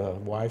meet the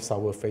wife's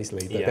sour face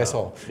later. Yeah. That's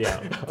all.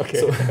 Yeah. Okay.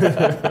 So,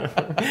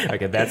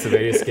 okay, that's a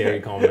very scary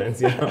comment.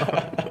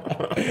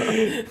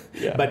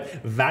 But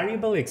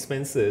variable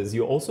expenses,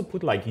 you also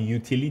put like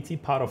utility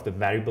part of the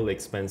variable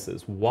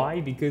expenses.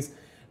 Why? Because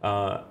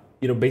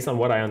you know, based on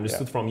what I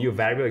understood from you,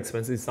 variable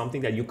expenses is something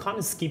that you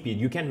can't skip it.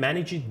 You can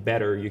manage it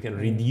better. You can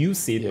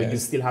reduce it, but you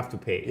still have to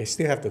pay. You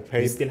still have to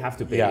pay. You still have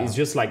to pay. It's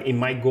just like it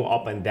might go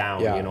up and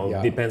down. You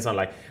know, depends on,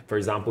 like, for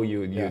example,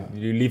 you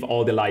leave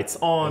all the lights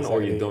on,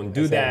 or you don't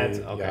do that.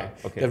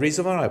 Okay. The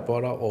reason why I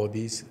brought out all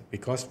this,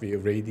 because we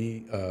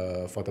already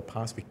for the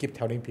past we keep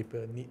telling people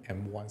need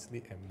and wants.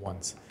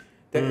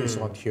 That is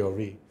on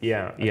theory.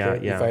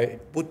 If I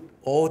put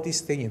all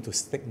these things into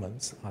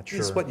statements,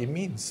 this is what it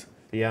means.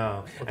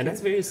 Yeah, and that's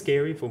very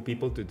scary for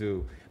people to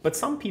do. But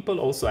some people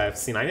also I've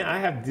seen. I mean, I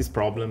have this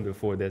problem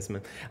before,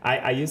 Desmond.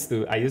 I used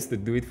to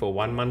do it for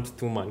 1 month,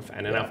 2 months,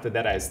 and then after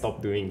that I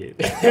stopped doing it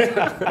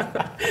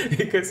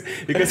because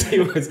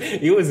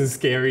it was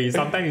scary.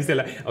 Sometimes you say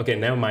like, okay,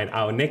 never mind.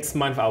 Next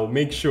month I will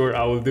make sure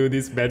I will do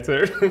this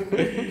better.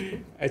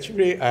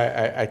 Actually,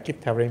 I keep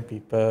telling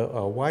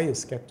people why you're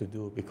scared to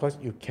do, because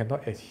you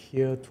cannot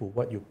adhere to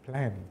what you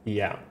plan.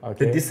 Yeah,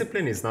 okay? The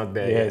discipline is not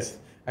there. Yes, yet.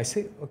 I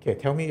say, okay,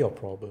 tell me your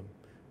problem.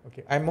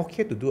 Okay, I'm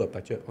okay to do a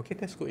budget. Okay,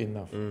 that's good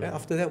enough. Then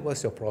after that,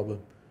 what's your problem?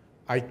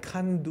 I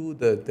can't do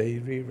the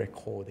daily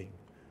recording.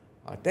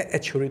 That's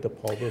actually the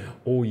problem.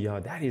 Oh yeah,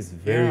 that is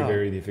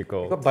very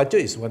difficult. Because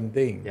budget is one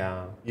thing.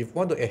 Yeah. If you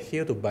want to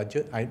adhere to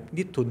budget, I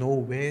need to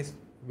know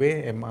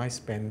where am I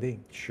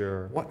spending.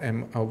 Sure. What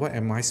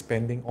am I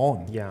spending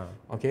on? Yeah.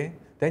 Okay.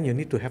 Then you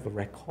need to have a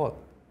record.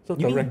 So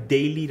you mean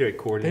daily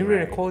recording? Daily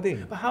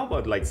recording. But how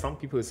about like some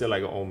people say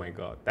like, oh my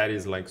God, that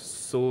is like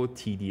so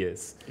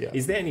tedious. Yeah.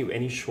 Is there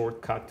any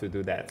shortcut to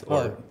do that?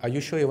 Or are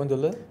you sure you want to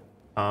learn?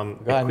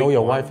 I know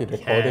your wife is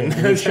recording.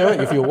 Are you sure?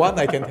 If you want,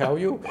 I can tell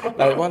you.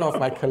 Like one of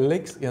my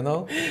colleagues, you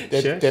know,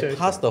 they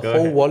pass the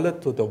whole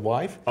wallet to the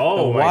wife.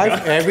 Oh, the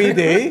wife every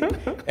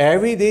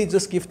day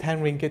just give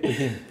 10 ringgit to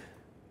him.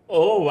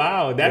 Oh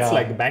wow, that's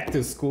like back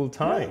to school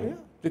time. Yeah.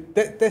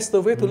 That's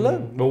the way to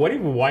learn. But what if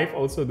a wife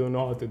also don't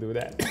know how to do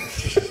that?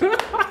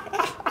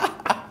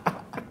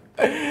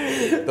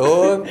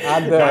 don't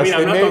underestimate.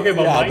 I'm not talking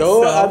about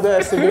don't myself.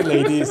 underestimate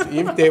ladies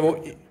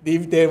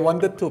if they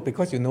wanted to,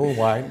 because you know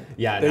why?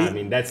 Yeah, no, I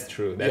mean that's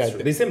true. That's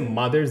true. They say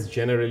mothers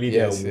generally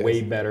Yes, they're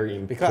way better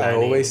in because planning.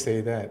 I always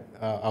say that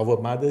our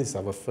mother is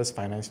our first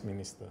finance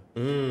minister.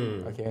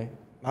 Okay,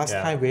 last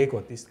time we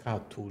got this kind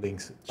of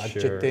toolings,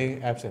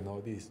 budgeting apps and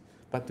all this.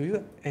 But do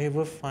you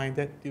ever find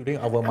that during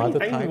our mother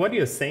time? What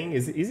you're saying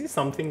is it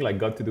something like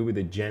got to do with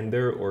the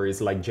gender, or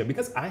is like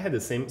because I had the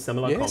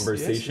similar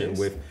conversation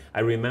with. I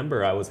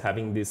remember I was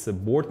having this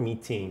board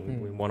meeting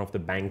with one of the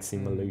banks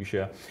in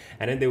Malaysia,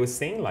 and then they were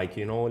saying like,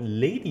 you know,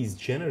 ladies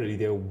generally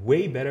they're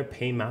way better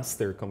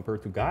paymaster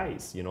compared to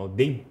guys. You know,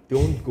 they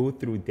don't go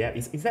through that.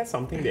 Is that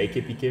something the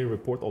AKPK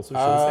report also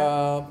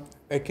shows that?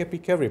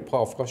 AKPK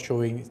report, of course,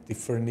 showing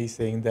differently,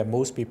 saying that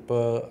most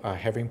people are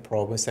having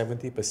problems.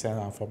 70%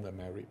 are from the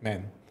married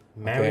men.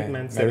 Married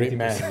men, 70%. Married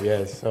men,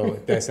 yes. So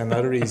there's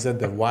another reason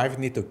the wife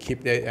need to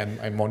keep that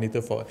and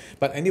monitor for.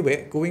 But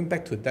anyway, going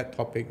back to that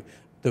topic,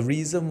 the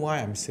reason why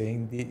I'm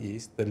saying this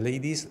is the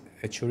ladies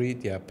actually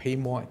they are pay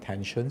more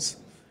attentions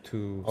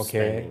to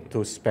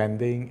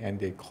spending, and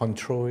they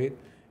control it.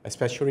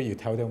 Especially you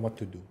tell them what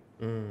to do.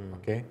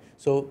 Okay,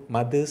 so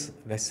mothers,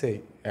 let's say,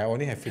 I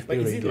only have 50. But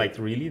is it like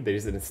really there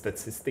is a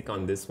statistic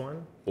on this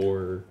one,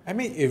 or? I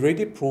mean, it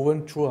already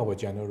proven through our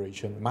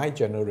generation, my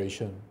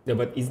generation. Yeah,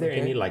 but is there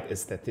any like a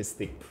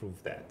statistic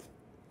prove that?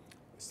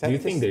 Do you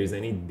think there is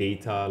any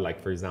data,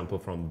 like for example,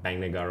 from Bank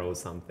Negara or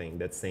something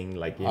that's saying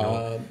like, you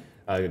know,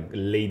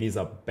 ladies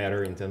are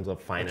better in terms of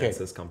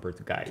finances compared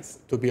to guys?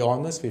 To be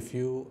honest with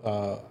you,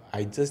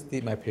 I just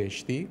did my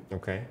PhD.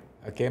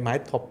 Okay, my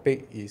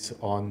topic is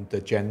on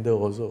the gender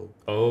also.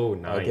 Oh,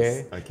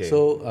 nice. Okay.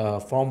 So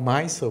from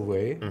my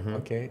survey,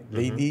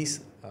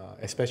 ladies,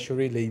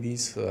 especially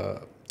ladies,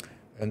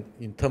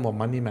 in terms of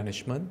money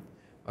management,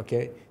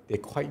 okay, they're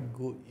quite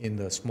good in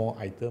the small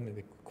item, and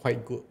they're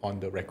quite good on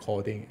the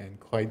recording, and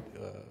quite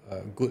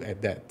good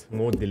at that.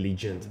 More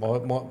diligent.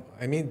 More.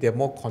 I mean, they're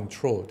more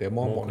controlled. They're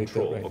more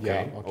monitored. Control. Right?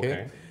 Yeah.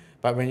 Okay.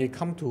 But when you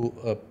come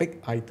to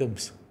big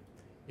items,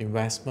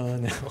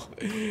 investment,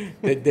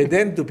 they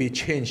tend to be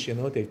changed. You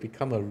know, they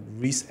become a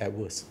risk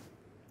averse.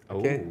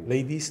 Okay,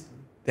 ladies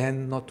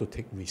tend not to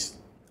take risks.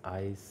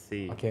 I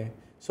see. Okay,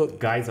 so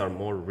guys are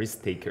more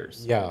risk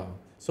takers. Yeah.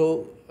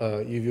 So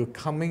if you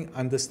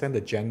understand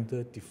the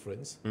gender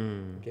difference,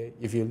 okay,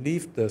 if you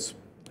leave the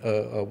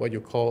what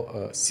you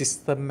call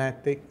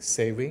systematic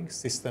saving,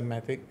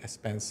 systematic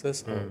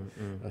expenses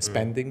or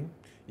spending,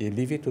 you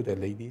leave it to the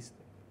ladies.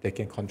 They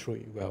can control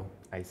it well.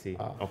 I see.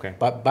 Okay.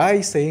 But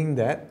by saying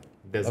that.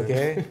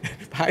 Okay,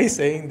 by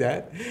saying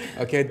that,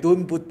 okay,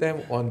 don't put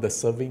them on the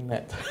serving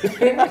net.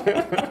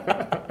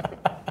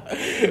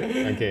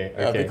 Okay.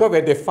 Because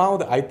when they found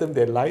the item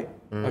they like,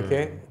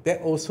 okay, that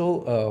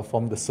also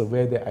from the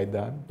survey that I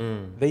done,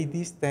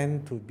 ladies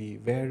tend to be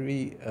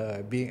very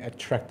being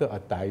attracted or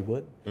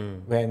diverted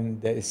when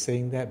they is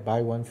saying that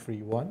buy one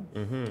free one.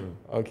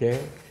 Okay,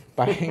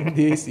 buying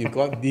this, you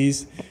got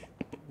this.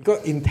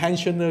 Because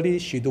intentionally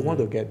she don't want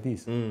to get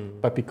this,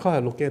 but because I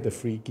look at the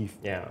free gift.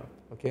 Yeah.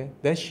 Okay,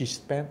 then she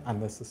spent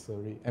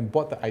unnecessary and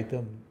bought the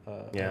item.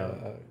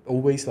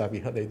 Always we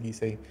heard ladies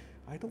saying,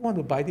 I don't want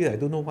to buy this. I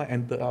don't know why I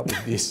ended up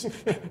with this.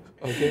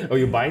 Okay. Or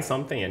you buy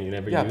something and you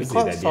never use it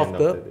at the end of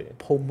the day.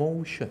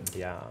 Promotion.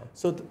 Yeah.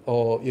 So,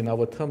 or in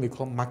our term, we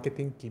call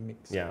marketing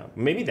gimmicks. Yeah.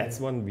 Maybe that's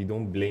one we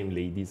don't blame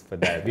ladies for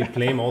that. We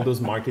blame all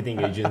those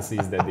marketing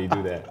agencies that they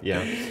do that.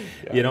 Yeah.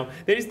 You know,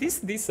 there is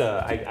this.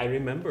 I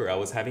remember I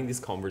was having this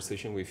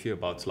conversation with you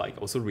about like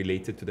also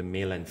related to the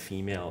male and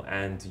female,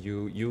 and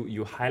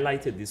you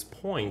highlighted this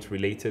point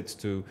related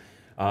to.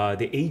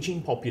 The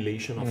aging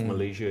population of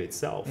Malaysia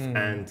itself,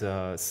 and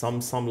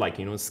some like,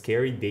 you know,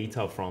 scary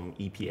data from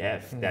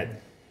EPF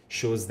that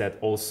shows that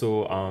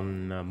also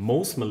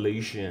most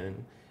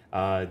Malaysian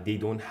they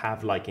don't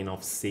have like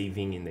enough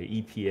saving in the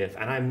EPF,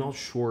 and I'm not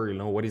sure, you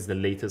know, what is the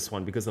latest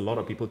one, because a lot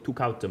of people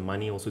took out the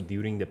money also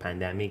during the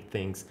pandemic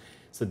things.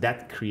 So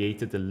that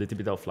created a little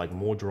bit of like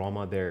more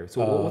drama there. So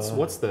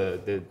what's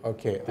the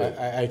okay?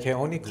 I can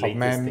only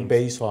comment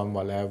based on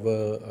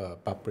whatever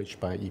published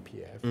by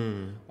EPF.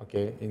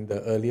 Okay, in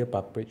the earlier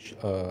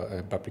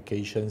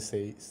publication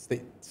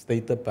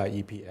stated by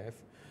EPF,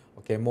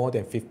 okay, more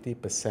than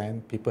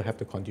 50% people have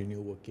to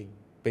continue working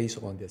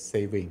based on their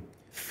saving.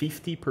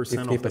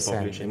 50% of the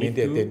population. I mean,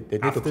 they need to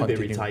continue.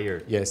 They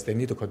retire. Yes, they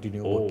need to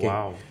continue working.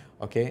 Wow.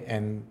 Okay,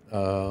 and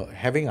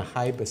having a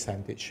high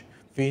percentage.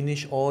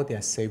 Finish all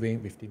their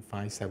saving within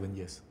 5-7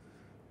 years.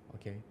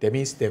 Okay, that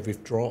means they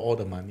withdraw all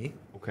the money.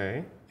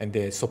 Okay, and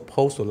they're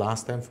supposed to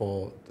last them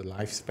for the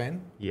lifespan.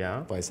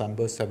 Yeah. For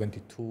example,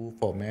 72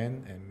 for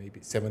men and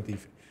maybe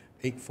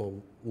 78 for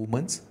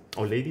women.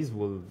 Or ladies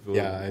will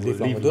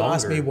live longer. Longer. Don't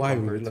ask me why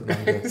we live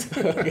longer.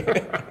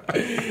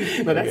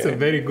 No, that's a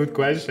very good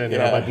question,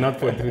 but not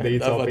for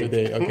today's topic. Not for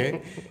today.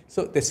 Okay,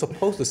 so they're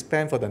supposed to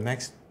spend for the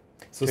next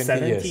So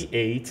 20 years.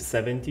 78,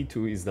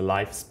 72 is the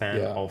lifespan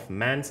Yeah. of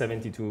man,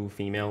 72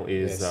 female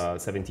is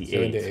Yes.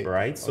 78, 78,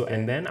 right? So, okay.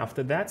 and then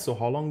after that, so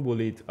how long will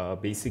it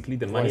basically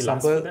the For money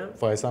last for them?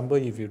 For example,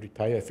 if you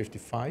retire at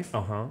 55,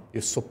 Uh-huh.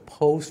 you're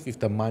supposed with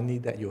the money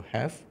that you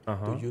have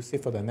Uh-huh. to use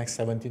it for the next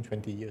 17,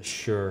 20 years.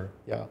 Sure.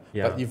 Yeah.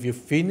 Yeah. But if you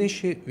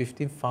finish it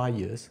within 5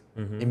 years,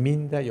 it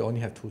means that you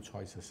only have two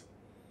choices.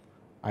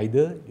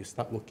 Either you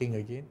start working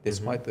again,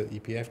 despite the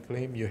EPF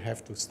claim, you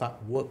have to start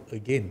work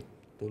again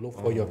to look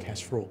for your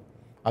cash flow.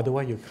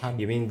 Otherwise, you can't.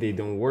 You mean they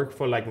don't work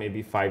for like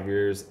maybe 5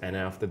 years and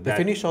after They that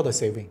finish all the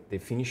saving. they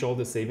finish all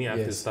the saving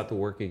after Yes. start to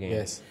work again?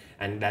 Yes.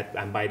 And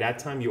by that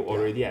time you're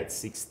already at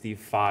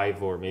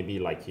 65 or maybe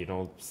like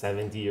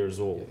 70 years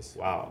old. Yes.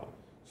 Wow.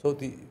 So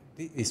this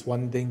is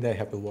one thing that I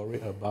have to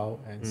worry about.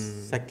 And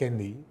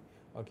secondly,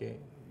 okay,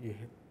 you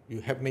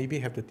maybe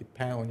have to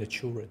depend on your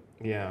children.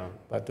 Yeah.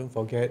 But don't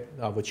forget,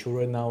 our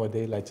children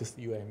nowadays, like just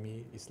you and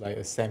me, it's like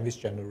a sandwich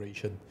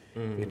generation.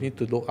 We need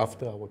to look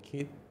after our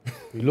kid.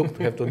 We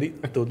have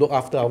to look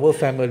after our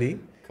family.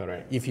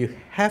 Correct. If you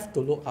have to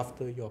look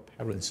after your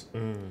parents,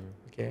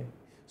 okay.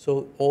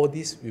 So all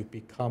this will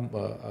become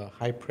a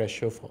high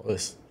pressure for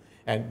us,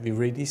 and we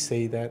already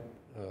say that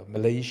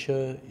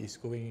Malaysia is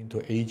going into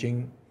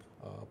aging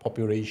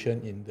population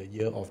in the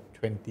year of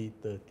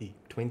 2030.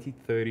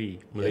 2030,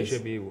 Malaysia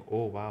Yes. be,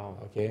 oh wow.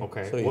 Okay.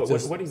 Okay.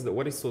 So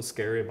What is so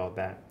scary about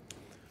that?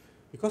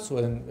 Because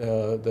when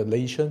the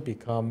nation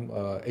become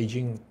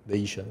aging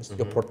nations,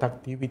 your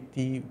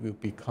productivity will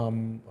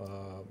become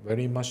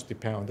very much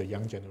depend on the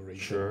young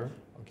generation. Sure.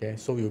 Okay,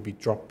 so you'll be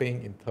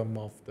dropping in terms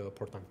of the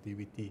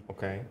productivity.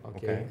 Okay.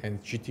 Okay, and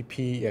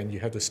GDP, and you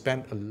have to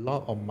spend a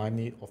lot of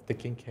money of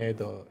taking care of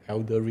the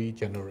elderly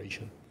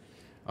generation.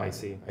 I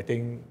see. I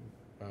think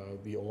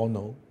we all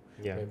know.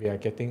 Yeah. When we are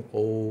getting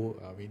old,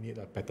 we need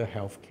a better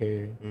health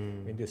care.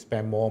 We need to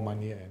spend more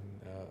money on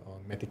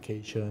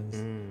medications.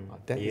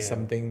 That is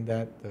something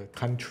that the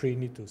country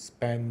need to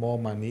spend more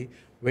money,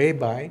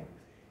 whereby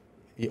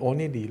it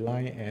only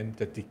rely on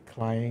the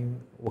declining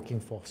working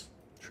force.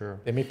 Sure.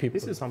 They make people.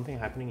 This is something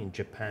happening in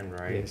Japan,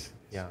 right? Yes.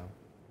 Yeah.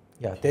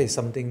 Yeah, that is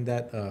something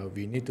that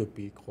we need to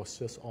be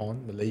cautious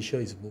on. Malaysia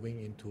is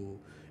moving into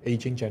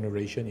aging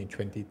generation in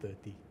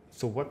 2030.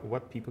 So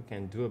what people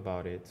can do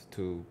about it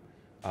to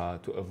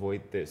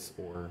avoid this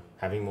or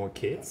having more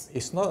kids?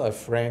 It's not a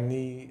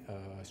friendly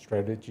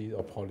strategy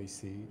or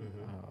policy.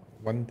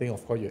 One thing,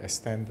 of course, you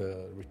extend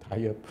the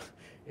retire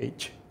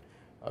age.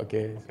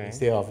 Okay.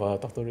 Instead of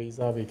Dr.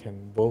 Reza, we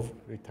can both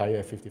retire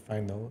at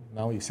 55.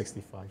 Now you're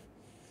 65.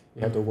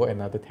 You have to work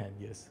another 10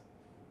 years.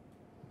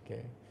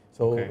 Okay.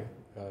 So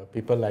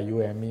people like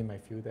you and me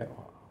might feel that,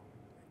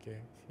 okay,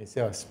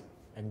 instead of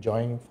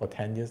enjoying for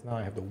 10 years now,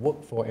 I have to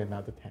work for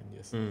another 10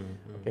 years.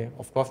 Okay.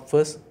 Of course,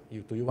 first,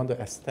 do you want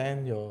to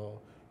extend your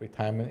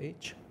retirement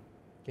age?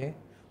 Okay.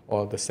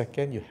 Or the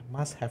second, you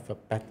must have a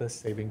better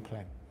saving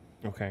plan.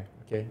 Okay.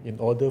 Okay. In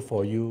order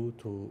for you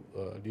to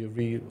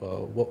really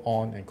work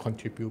on and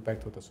contribute back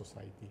to the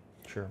society.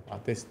 Sure.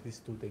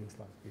 These two things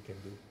we can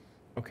do.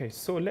 Okay,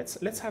 so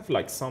let's have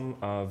like some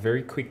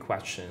very quick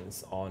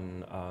questions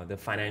on the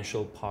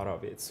financial part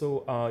of it.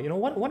 So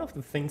one of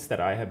the things that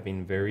I have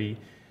been very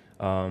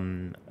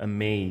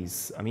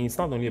amazed. I mean, it's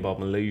not only about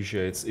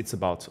Malaysia; it's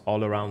about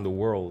all around the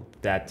world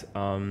that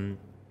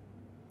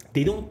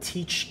they don't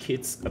teach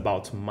kids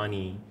about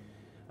money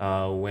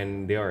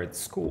when they are at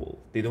school.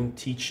 They don't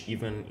teach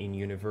even in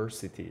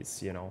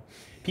universities.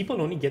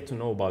 People only get to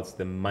know about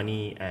the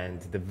money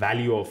and the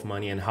value of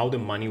money and how the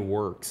money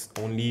works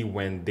only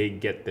when they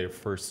get their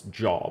first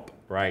job,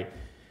 right?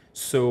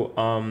 So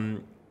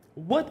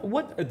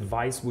what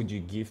advice would you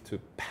give to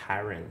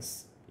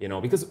parents?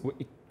 Because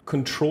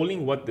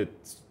controlling what the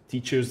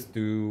teachers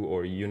do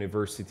or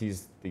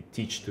universities they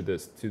teach to the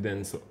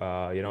students,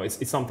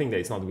 it's something that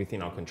is not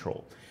within our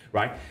control,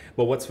 right?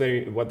 But what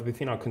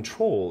within our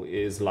control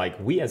is like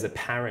we as a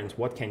parent,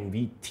 what can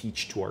we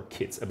teach to our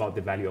kids about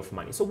the value of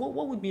money? So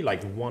what would be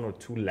like 1 or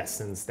 2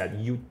 lessons that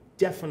you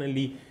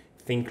definitely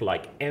think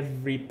like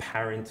every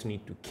parent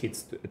need to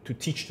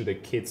teach to the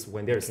kids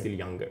when they're still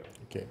younger?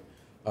 Okay.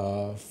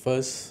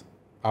 First,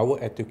 our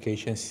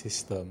education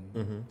system,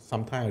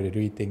 sometimes I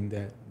really think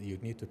that you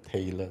need to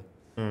tailor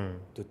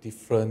to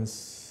different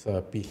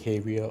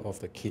behavior of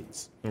the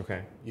kids.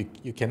 Okay.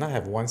 You cannot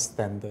have one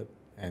standard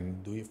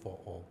and do it for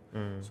all.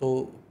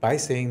 So by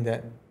saying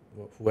that,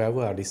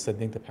 whoever are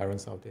listening, the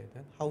parents out there,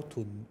 then how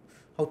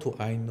do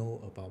I know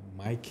about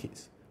my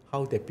kids,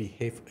 how they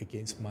behave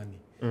against money?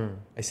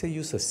 I say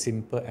use a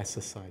simple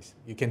exercise.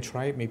 You can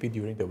try it maybe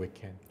during the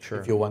weekend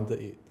if you wanted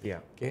it. Yeah.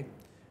 Okay.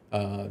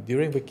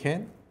 During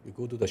weekend, you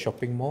go to the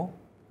shopping mall.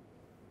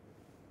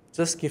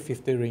 Just give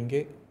 50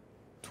 ringgit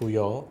to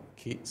your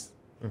kids.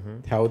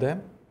 Tell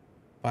them,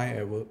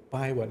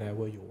 buy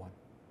whatever you want.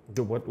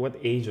 What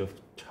age of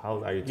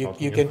child are you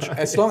talking you can about?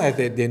 as long as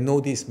they know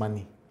this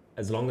money.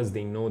 As long as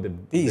they know this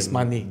is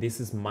money. This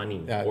is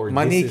money. Or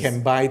money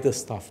can buy the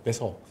stuff.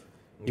 That's all.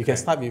 You can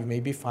start with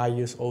maybe 5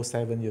 years old,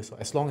 7 years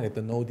old. As long as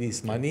they know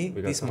this money,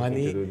 this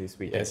money. To do this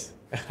weekend. Yes.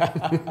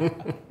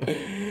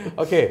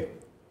 Okay.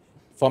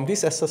 From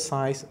this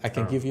exercise, I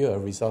can give you a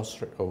result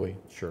straight away.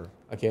 Sure.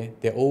 Okay,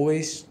 there are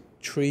always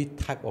 3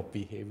 types of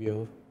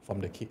behavior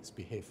from the kids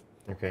behave.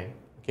 Okay.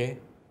 Okay,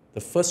 the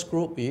first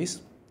group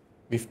is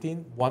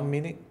within 1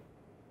 minute,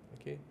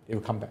 okay, they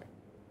will come back.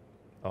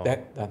 Oh.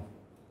 That done.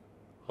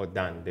 Oh,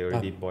 done. They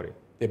already bought it.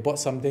 They bought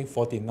something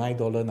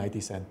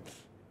 $49.90.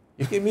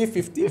 You give me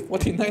 50,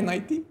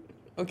 $49.90.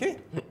 Okay,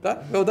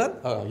 done. Well done.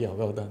 Yeah,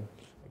 well done.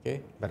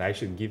 Okay. But I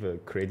should give a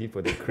credit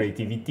for the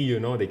creativity.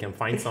 You know, they can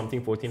find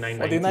something $49.90.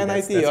 $49.90.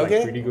 That's Okay.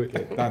 like pretty good.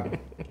 Okay, done. Okay.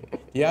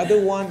 The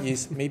other one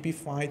is maybe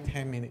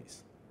 5-10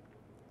 minutes,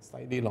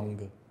 slightly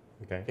longer.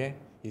 Okay. Okay.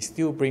 He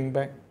still bring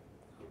back,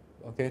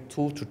 okay,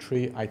 2 to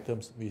 3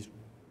 items we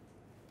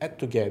add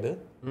together.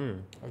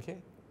 Okay,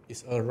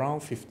 it's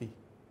around 50.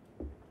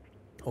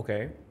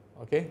 Okay.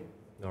 Okay.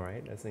 All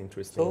right. That's an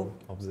interesting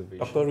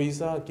observation. Dr.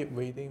 Riza keep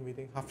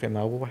waiting half an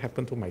hour. What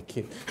happened to my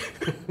kid?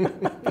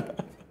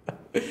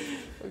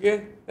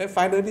 Okay. Then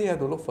finally, I have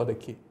to look for the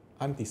kid.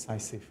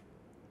 Undecisive.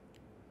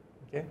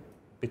 Okay.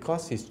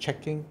 Because he's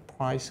checking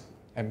price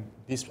and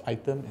this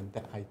item and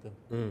that item.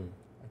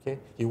 Okay.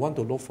 You want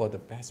to look for the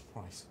best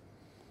price.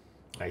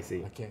 I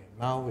see. Okay.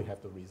 Now we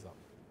have the result.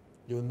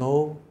 You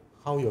know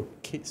how your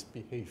kids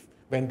behave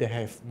when they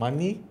have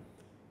money.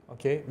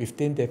 Okay.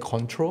 Within their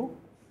control.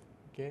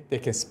 Okay, they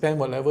can spend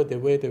whatever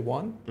way they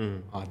want.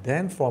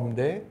 Then from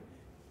there,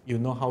 you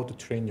know how to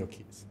train your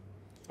kids.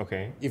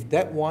 Okay. If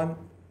that one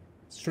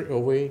straight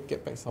away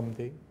get back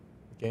something,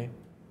 okay,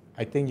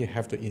 I think you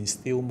have to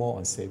instill more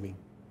on saving.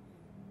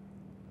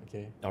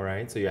 Okay. All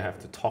right. So you have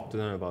to talk to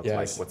them about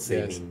like what's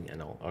saving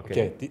and all.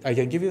 Okay. Okay. I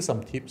can give you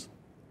some tips.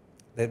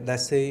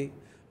 Let's say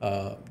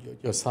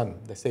your son.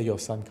 Let's say your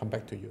son come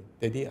back to you.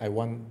 Daddy, I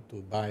want to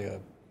buy a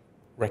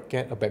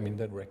racket, a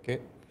badminton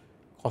racket.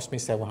 Cost me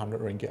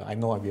 700 ringgit. I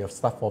know we have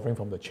start falling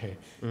from the chair.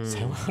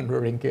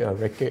 700 ringgit a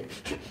racket.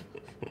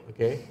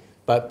 Okay,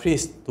 but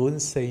please don't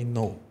say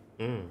no.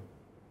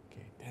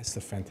 Okay, that's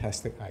a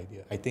fantastic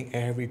idea. I think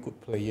every good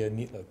player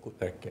need a good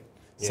racket.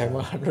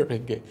 700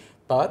 ringgit.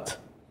 But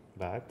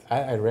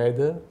I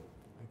rather,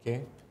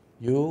 okay,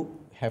 you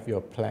have your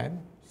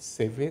plan,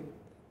 save it,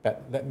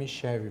 but let me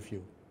share with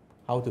you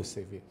how to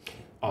save it.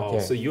 Oh,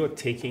 so you're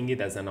taking it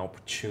as an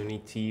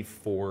opportunity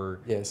for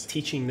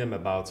teaching them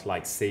about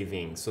like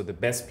saving. So the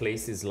best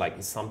place is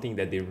like something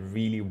that they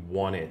really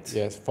wanted.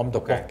 Yes, from the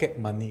pocket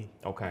money.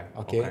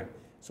 Okay.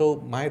 So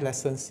my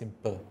lesson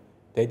simple.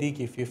 Daddy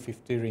give you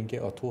 50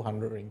 ringgit or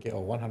 200 ringgit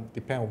or 100,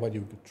 depending on what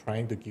you're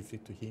trying to give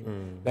it to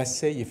him. Let's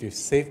say if you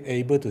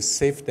able to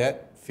save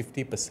that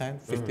 50%,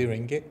 50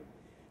 ringgit,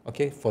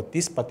 okay, for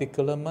this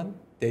particular month,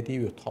 Daddy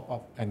will top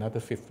up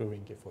another 50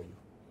 ringgit for you.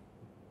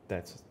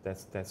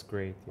 That's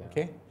great. Yeah.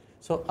 Okay,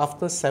 so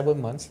after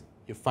 7 months,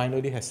 you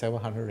finally have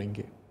 700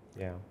 ringgit.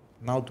 Yeah.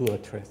 Now do a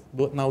test.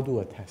 Now do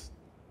a test.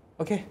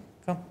 Okay,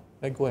 come,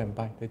 let's go and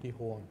buy. Daddy,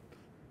 hold on.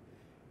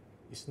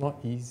 It's not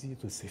easy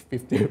to save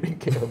 50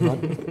 ringgit a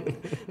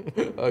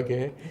month.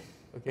 Okay.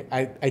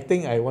 I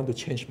think I want to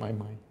change my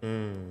mind.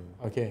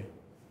 Okay,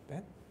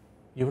 then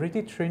you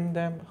already train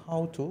them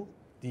how to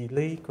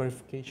delay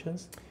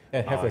gratifications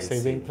and have a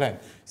saving plan.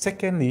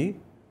 Secondly,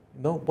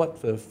 you know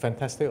what the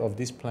fantastic of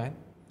this plan?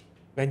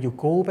 When you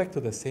go back to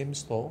the same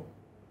store,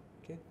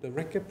 okay, the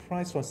racket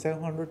price from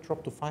 700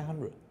 drop to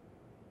 500.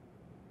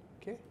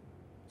 Okay,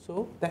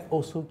 so that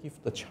also gives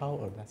the child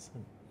a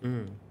lesson.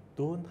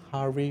 Don't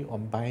hurry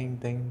on buying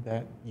things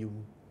that you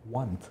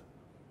want.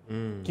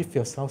 Give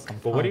yourself some time.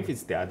 But what if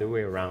it's the other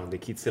way around? The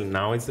kids say,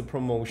 now it's a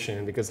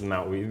promotion because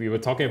now we were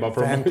talking about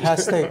promotion.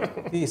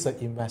 Fantastic. This is an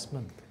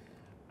investment.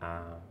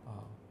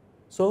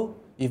 So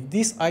if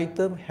this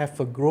item have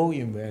a growth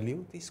in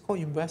value, this is called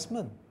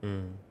investment.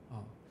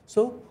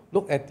 So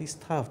look at this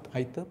type of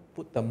item,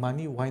 put the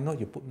money, why not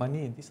you put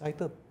money in this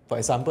item? For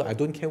example, I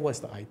don't care what's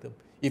the item.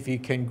 If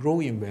it can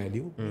grow in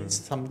value, it's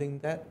something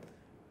that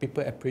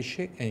people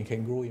appreciate and it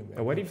can grow in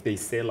value. What if they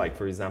say, like,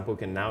 for example,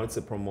 okay, now it's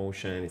a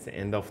promotion, it's the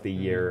end of the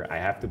year, I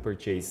have to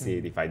purchase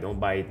it. If I don't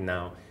buy it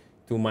now,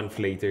 2 months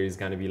later it's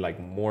going to be like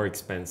more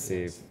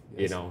expensive,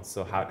 you know?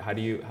 So how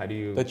do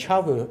you... The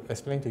child will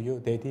explain to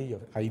you, Daddy,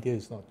 your idea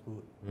is not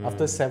good.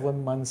 After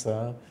 7 months,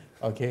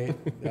 okay,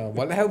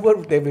 whatever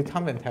they will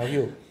come and tell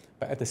you.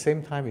 But at the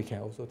same time, we can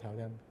also tell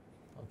them,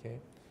 okay,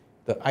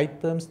 the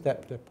items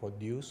that they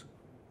produce,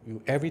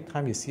 every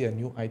time you see a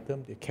new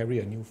item, they carry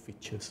a new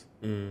features.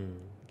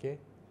 Okay,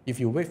 if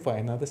you wait for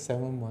another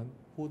 7 months,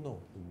 who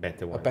knows?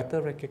 A better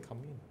racket come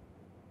in.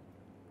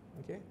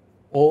 Okay,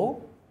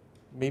 or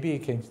maybe you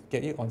can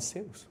get it on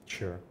sales.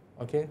 Sure.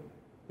 Okay,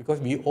 because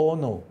we all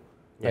know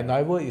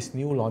whenever it's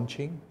new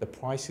launching, the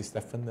price is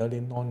definitely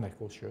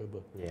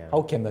non-negotiable.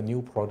 How can the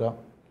new product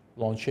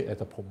launch it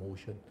at a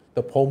promotion?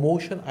 The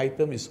promotion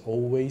item is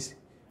always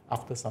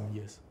after some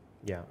years.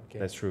 Yeah,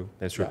 that's true.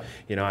 That's true.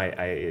 You know,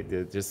 I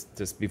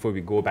just before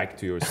we go back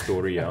to your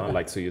story,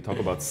 like, so you talk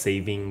about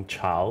saving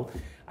child.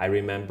 I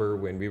remember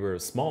when we were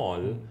small,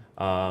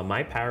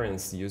 my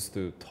parents used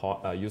to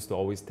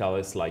always tell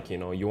us, like, you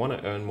know, you want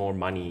to earn more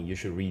money, you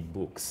should read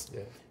books.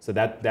 So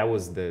that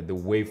was the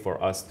way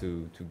for us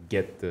to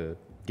get the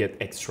get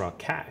extra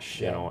cash,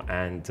 you Yeah. know,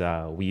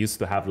 and we used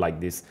to have like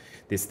these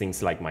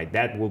things like my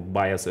dad would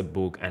buy us a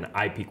book and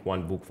I pick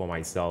one book for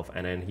myself,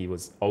 and then he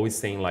was always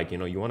saying like, you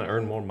know, you want to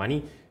earn more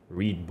money,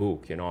 read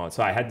book, you know.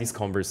 So I had this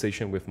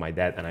conversation with my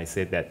dad and I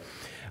said that,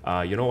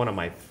 you know, one of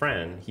my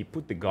friend, he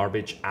put the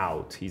garbage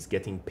out, he's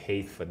getting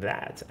paid for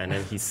that. And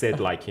then he said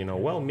like, you know,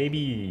 well, maybe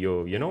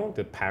you know,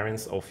 the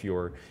parents of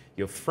your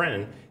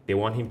friend, they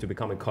want him to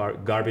become a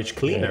garbage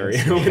cleaner.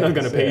 Yes, You know, we're not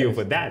going to yes, pay you yes.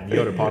 for that.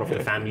 The other part of the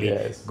family,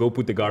 Yes. go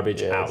put the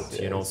garbage Yes, out,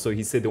 you know. yes. So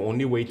he said the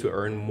only way to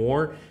earn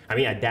more, I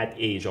mean, at that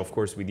age, of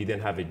course, we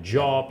didn't have a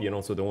job, you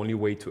know, so the only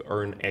way to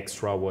earn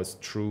extra was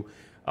through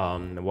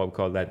what we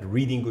call that,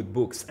 reading good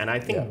books. And I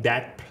think Yeah.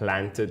 that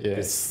planted the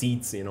Yes.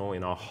 seeds, you know,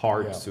 in our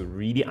hearts Yeah. to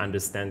really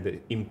understand the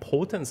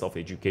importance of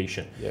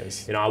education.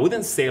 Yes. You know, I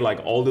wouldn't say like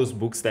all those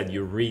books that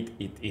you read,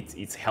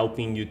 it's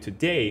helping you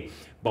today.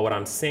 But what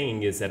I'm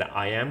saying is that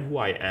I am who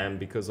I am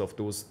because of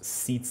those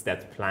seeds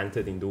that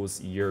planted in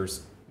those years,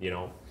 you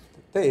know.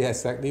 That is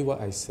exactly what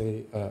I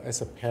say.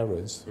 As a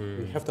parents,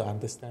 we have to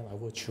understand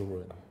our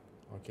children,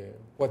 okay,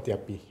 what their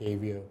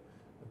behavior,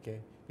 okay,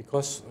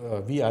 because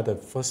we are the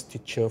first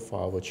teacher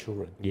for our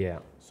children. Yeah.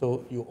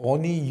 So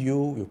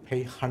you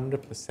pay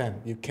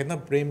 100%. You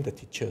cannot blame the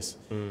teachers.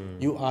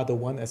 You are the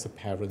one as a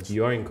parent.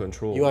 You are in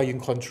control. You are in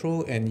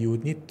control, and you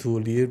need to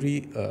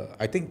really.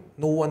 I think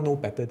no one knows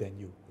better than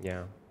you.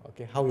 Yeah.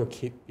 Okay, how your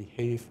kid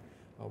behave,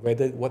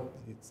 whether what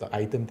is the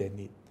item they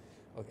need,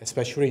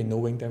 especially in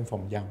knowing them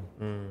from young.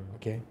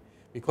 Okay,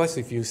 because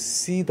if you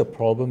see the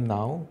problem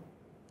now,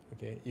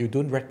 okay, you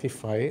don't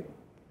rectify it,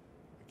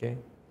 okay,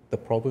 the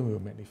problem will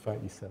magnify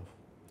itself.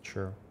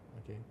 Sure.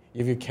 Okay,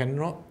 if you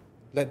cannot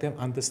let them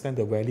understand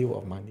the value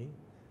of money,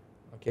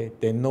 okay,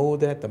 they know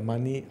that the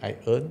money I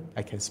earn,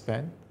 I can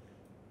spend.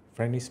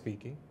 Frankly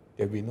speaking,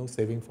 there will be no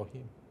saving for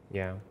him.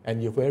 Yeah.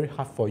 And it's very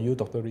hard for you,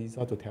 Dr.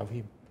 Riza, to tell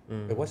him.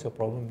 But what's your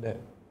problem there?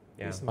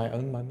 Yeah. It's my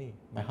own money,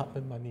 my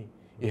hard-earned money.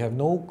 You have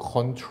no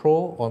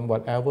control on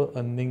whatever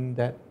earning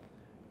that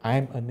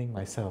I'm earning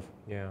myself.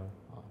 Yeah.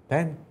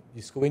 Then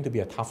it's going to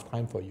be a tough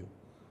time for you.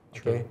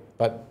 True. Okay,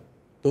 but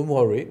don't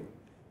worry,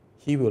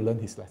 he will learn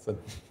his lesson.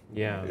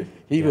 Yeah.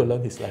 He will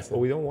learn his lesson. But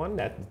we don't want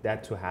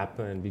that to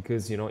happen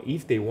because, you know,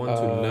 if they want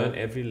to learn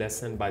every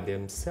lesson by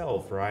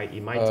themselves, right,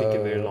 it might take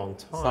a very long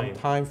time.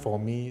 Sometime for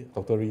me,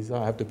 Dr. Riza,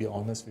 I have to be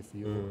honest with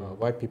you,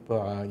 why people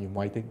are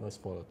inviting us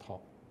for a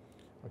talk.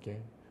 Okay,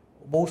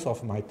 most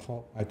of my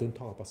talk, I don't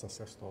talk about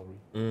success story.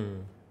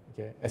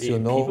 Okay, as you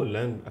know, people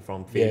learn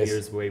from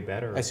failures way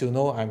better. As you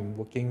know, I'm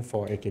working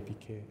for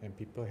AKPK and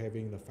people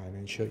having the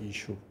financial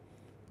issue.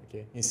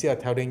 Okay, instead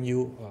of telling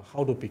you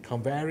how to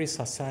become very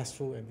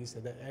successful and this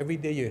and that, every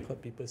day you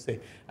heard people say,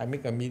 "I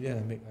make $1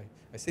 million."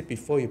 I said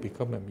before you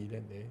become a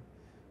millionaire,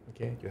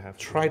 okay, You have to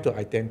try to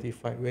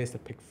identify where is the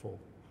pitfall,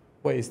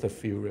 what is the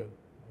failure.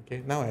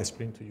 Okay, now I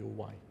explain to you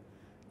why.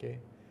 Okay,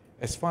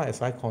 as far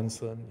as I'm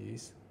concerned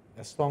is,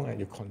 as long as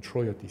you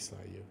control your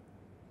desire.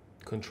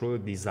 Control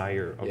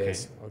desire. Okay.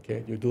 Yes.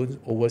 Okay. You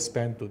don't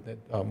overspend to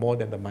that, more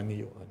than the money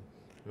you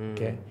earn.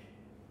 Okay.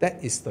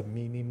 That is the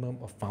minimum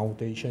of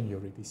foundation you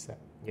already set.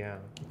 Yeah.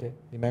 Okay.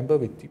 Remember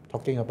we keep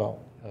talking about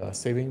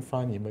saving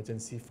fund,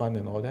 emergency fund,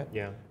 and all that.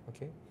 Yeah.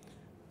 Okay.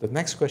 The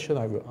next question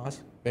I will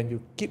ask: when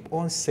you keep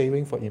on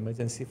saving for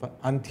emergency fund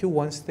until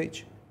one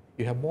stage,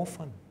 you have more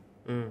fund.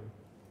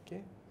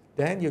 Okay.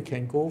 Then you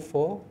can go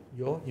for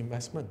your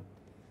investment.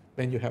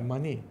 When you have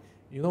money,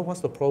 you know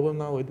what's the problem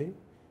nowadays?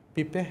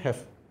 People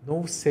have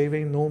no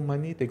saving, no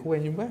money, they go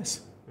and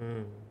invest.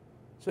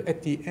 So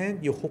at the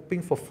end, you're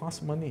hoping for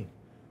fast money.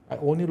 I'm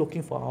only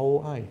looking for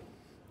ROI.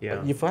 Yeah.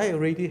 But if I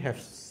already have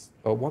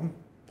one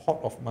pot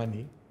of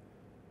money,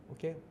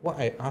 okay, what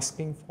I'm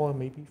asking for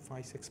maybe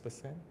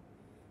 5-6%,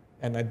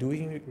 and I'm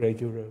doing it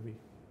regularly,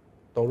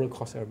 dollar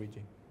cost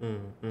averaging.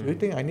 Do you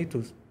think I need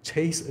to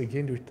chase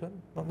again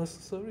return? Not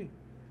necessary.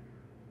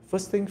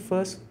 First thing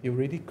first, you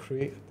really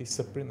create a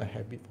discipline, a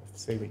habit of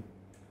saving.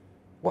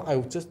 What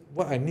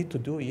I need to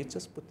do is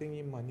just putting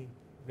in money,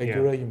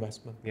 regular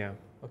investment. Yeah.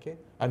 Okay.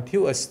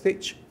 Until a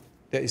stage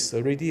there is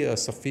already a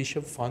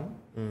sufficient fund.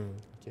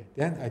 Okay.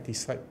 Then I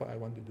decide what I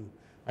want to do.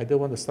 Either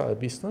want to start a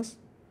business,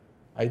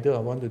 either I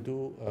want to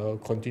do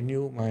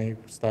continue my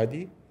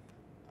study.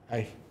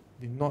 I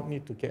did not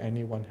need to get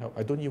anyone help.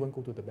 I don't even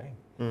go to the bank.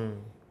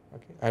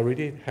 Okay. I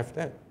already have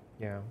that.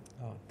 Yeah.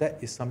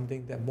 That is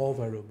something that more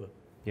valuable.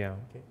 Yeah.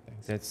 Okay.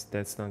 Thanks.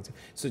 That's not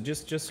so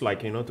just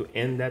like, you know, to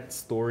end that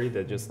story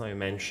that just now you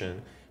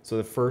mentioned. So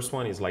the first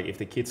one is like if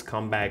the kids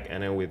come back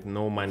and then with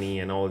no money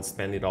and all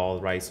spend it all,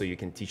 right? So you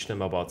can teach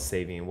them about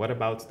saving. What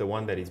about the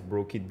one that is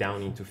broke it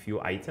down into few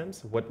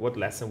items? What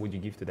lesson would you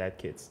give to that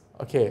kids?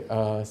 Okay,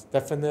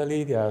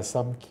 definitely there are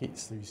some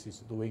kids which is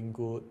doing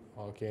good.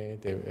 Okay,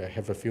 they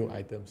have a few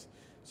items.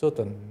 So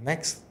the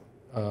next,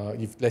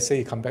 if let's say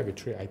you come back with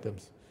 3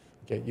 items,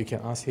 okay, you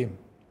can ask him,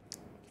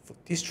 for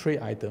these 3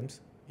 items,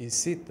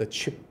 is it the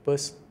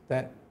cheapest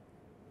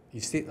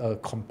is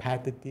it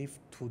competitive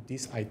to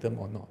this item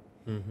or not?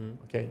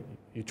 Okay,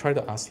 you try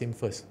to ask him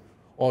first,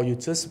 or you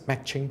just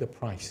matching the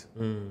price.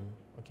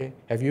 Okay,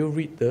 have you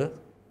read the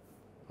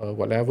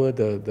whatever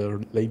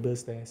the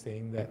labels there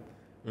saying that,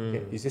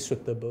 okay, is it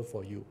suitable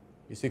for you?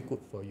 Is it good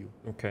for you?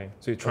 Okay,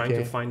 so you're trying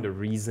to find the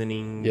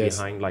reasoning Yes.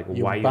 behind like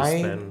You why you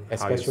buying, spend, how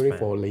you especially spend.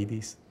 for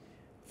ladies,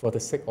 for the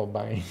sake of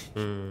buying.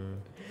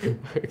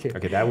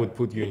 Okay, that would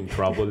put you in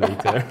trouble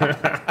later.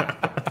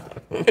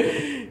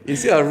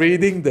 Instead of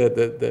reading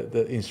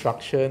the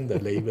instruction, the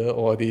label,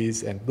 all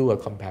this, and do a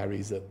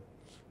comparison,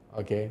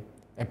 okay?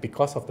 And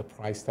because of the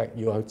price tag,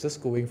 you are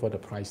just going for the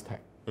price tag.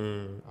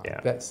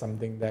 That's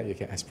something that you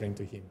can explain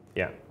to him.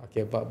 Yeah.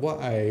 Okay, but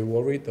what I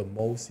worry the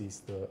most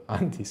is the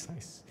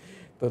undecisive.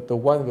 The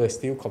one we're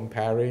still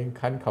comparing,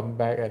 can't come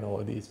back and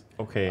all this.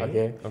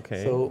 Okay.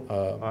 So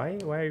why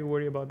are you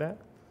worried about that?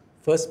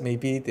 first,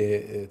 maybe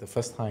the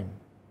first time,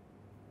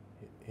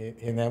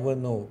 he never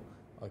know,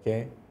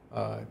 okay?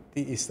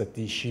 This is the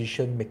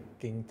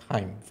decision-making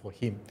time for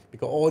him.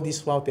 Because all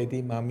this while,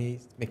 daddy, mommy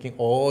making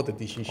all the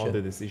decision. All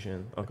the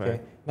decision, okay.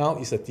 Now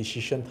it's a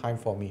decision time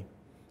for me.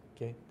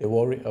 Okay, they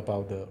worry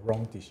about the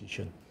wrong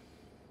decision.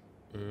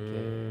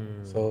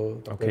 So,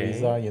 Dr.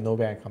 Riza, you know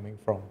where I'm coming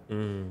from.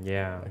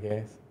 Yeah.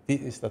 Okay,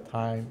 this is the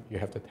time you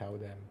have to tell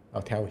them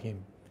or tell him.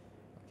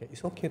 Okay,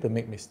 it's okay to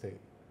make mistake.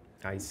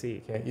 I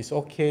see. Okay, it's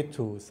okay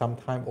to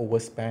sometimes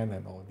overspend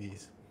and all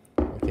this.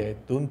 Okay,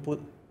 don't put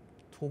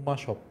too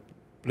much of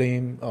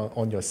blame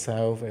on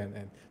yourself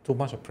and too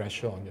much of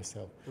pressure on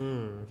yourself.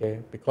 Okay,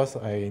 because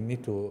I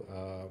need to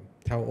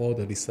tell all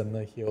the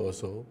listeners here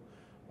also.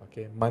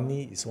 Okay,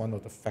 money is one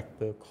of the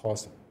factor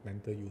cause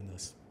mental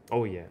illness.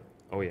 Oh yeah.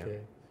 Okay,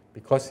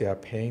 because you are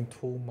paying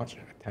too much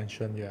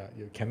attention,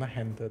 you cannot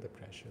handle the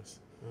pressures.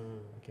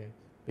 Okay,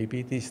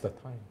 maybe this is the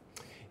time.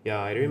 Yeah,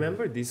 I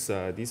remember this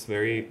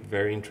very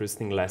very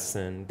interesting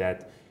lesson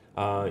that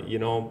you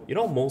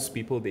know most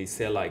people, they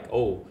say like,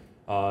 oh,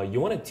 you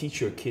want to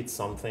teach your kids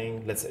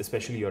something,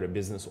 especially you're a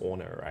business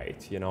owner,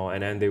 right? You know,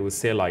 and then they will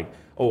say like,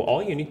 oh,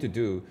 all you need to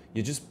do,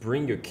 you just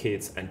bring your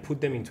kids and put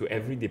them into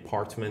every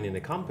department in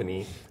the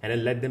company and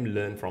then let them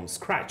learn from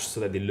scratch so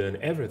that they learn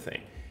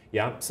everything.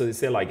 Yeah, so they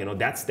say like, you know,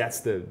 that's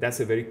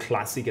a very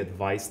classic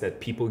advice that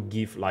people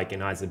give, like, you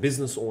know, as a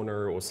business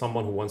owner or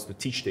someone who wants to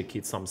teach their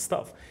kids some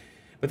stuff.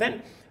 But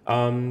then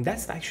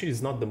that's actually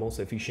is not the most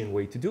efficient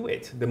way to do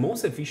it. The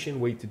most efficient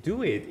way to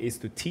do it is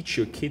to teach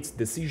your kids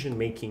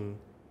decision-making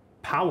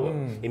power.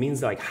 It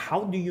means like,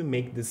 how do you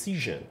make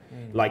decision?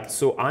 Like,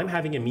 so I'm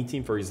having a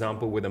meeting, for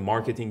example, with a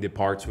marketing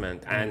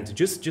department, and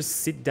just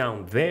sit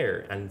down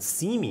there and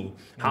see me.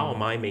 How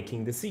am I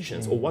making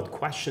decisions? Or what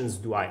questions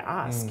do I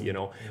ask? You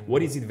know,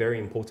 what is it very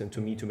important to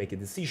me to make a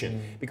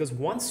decision? Because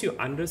once you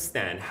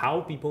understand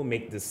how people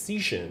make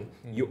decision,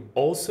 you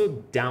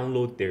also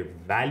download their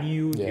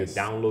value, you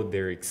download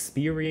their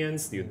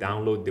experience, you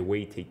download the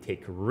way they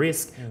take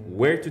risk,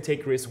 where to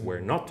take risk,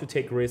 where not to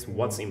take risk,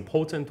 what's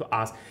important to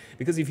us.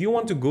 Because if you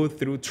want to go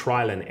through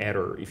trial and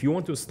error, if you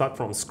want to start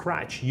from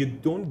scratch, you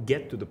don't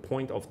get to the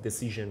point of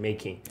decision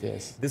making.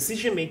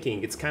 Decision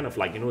making, it's kind of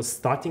like, you know,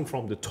 starting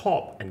from the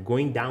top and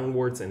going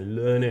downwards and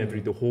learn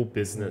the whole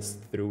business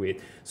through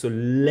it. So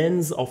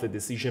lens of a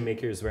decision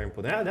maker is very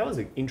important. That was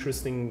an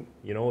interesting,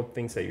 you know,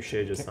 things that you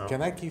shared just now.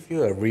 Can I give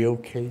you a real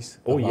case?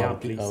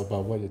 Please.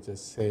 About what you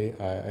just say.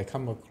 I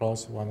come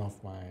across one of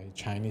my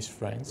Chinese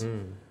friends.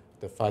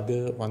 The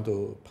father want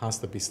to pass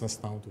the business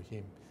down to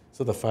him.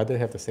 So the father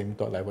have the same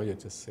thought like what you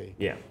just say.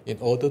 In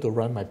order to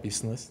run my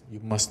business, you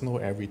must know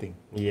everything.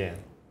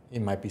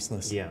 In my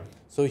business.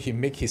 So he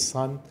make his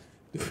son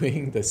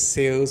doing the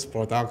sales,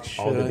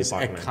 production,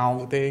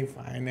 accounting,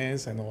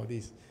 finance, and all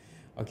this.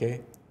 Okay.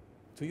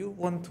 Do you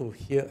want to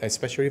hear,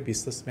 especially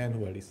businessmen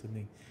who are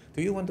listening,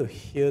 do you want to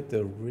hear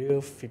the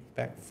real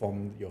feedback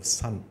from your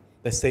son?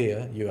 Let's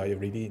say you are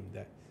already in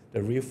that.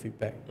 The real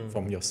feedback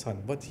from your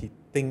son, what he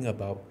think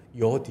about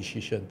your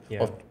decision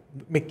of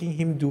making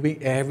him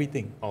doing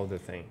everything. All the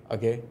thing.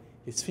 Okay.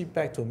 His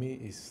feedback to me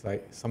is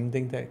like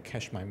something that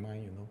catch my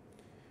mind, you know.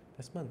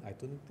 Desmond, I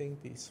don't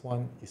think this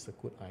one is a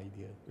good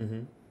idea.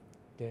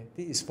 Okay.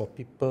 This is for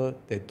people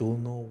that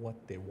don't know what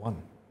they want.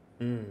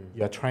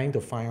 You are trying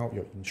to find out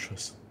your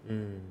interest.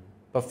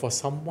 But for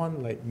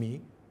someone like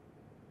me,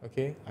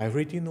 okay, I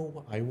already know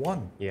what I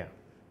want.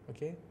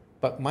 Okay.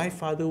 But my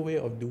father way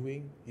of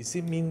doing, does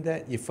it mean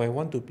that if I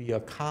want to be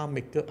a car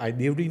maker, I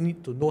really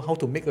need to know how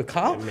to make a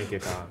car? Make a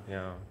car,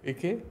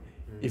 Okay.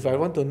 If I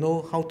want to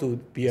know how to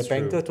be a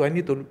banker, do I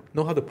need to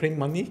know how to print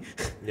money?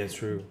 That's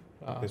true.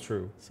 That's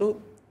true.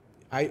 So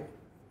I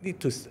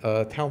need to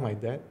tell my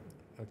dad,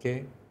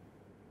 okay,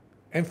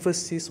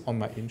 emphasis on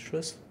my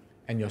interest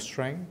and your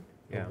strength,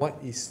 and what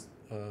is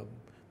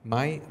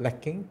my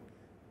lacking,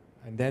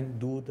 and then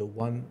do the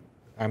one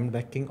I'm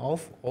lacking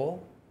of or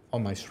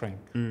on my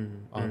strength.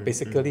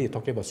 Basically, you're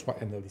talking about SWOT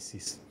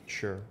analysis.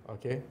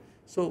 Okay.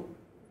 So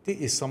this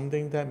is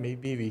something that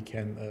maybe we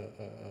can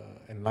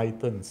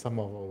enlighten some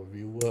of our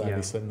viewers and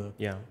listeners.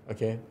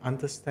 Okay.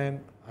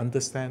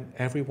 Understand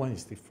everyone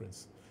is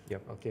different.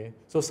 Okay.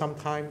 So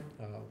sometimes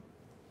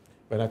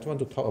when I want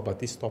to talk about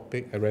this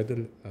topic, I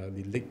rather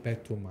relate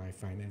back to my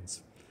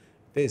finance.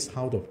 That is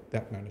how the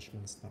debt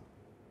management starts.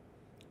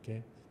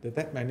 Okay. The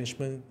debt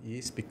management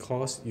is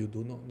because you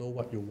do not know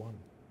what you want.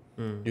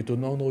 You do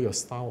not know your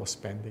style of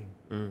spending.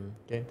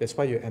 Okay, that's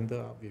why you end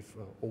up with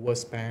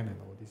overspend and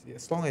all this.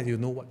 As long as you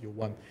know what you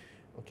want,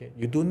 okay,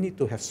 you don't need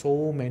to have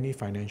so many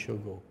financial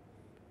goals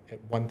at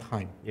one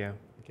time. Yeah.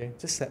 Okay,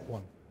 just set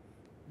one.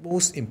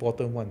 Most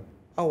important one.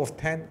 Out of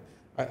 10,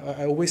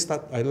 I always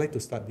start. I like to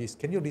start this.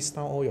 Can you list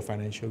down all your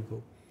financial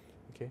goals?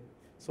 Okay,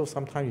 so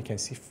sometimes you can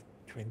see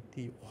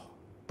 20,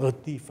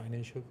 30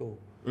 financial goals.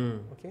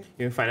 Okay.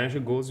 In financial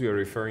goals, you're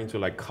referring to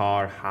like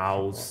car,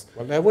 house,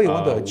 whatever you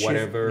want to achieve,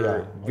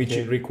 whatever, which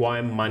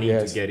require money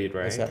to get it,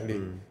 right? Exactly.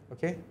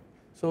 Okay.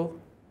 So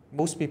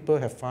most people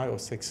have 5 or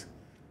 6.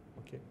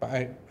 Okay.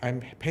 But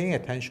I'm paying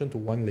attention to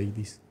one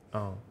ladies.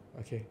 Oh.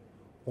 Okay.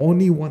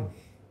 Only one.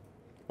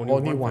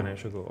 Only one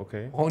financial goal.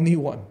 Okay. Only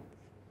one.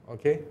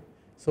 Okay.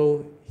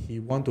 So he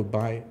want to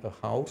buy a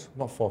house,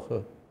 not for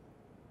her,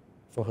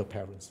 for her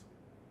parents.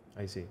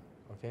 I see.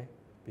 Okay.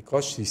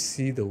 Because she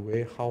see the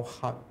way how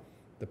hard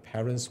the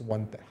parents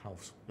want that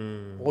house.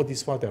 All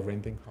this while they're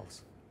renting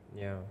house.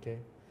 Yeah. Okay.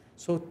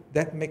 So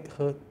that make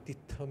her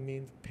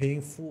determine paying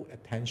full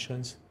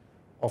attention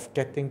of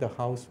getting the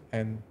house,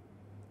 and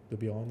to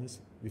be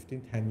honest,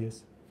 within 10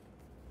 years,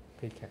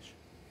 pay cash.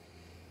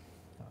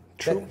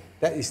 True.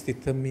 That is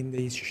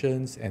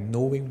determinations and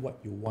knowing what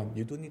you want.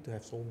 You don't need to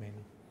have so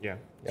many. Yeah.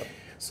 Yep.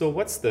 So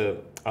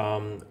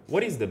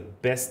what is the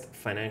best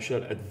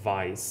financial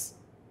advice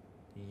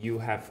you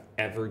have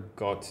ever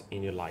got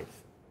in your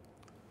life?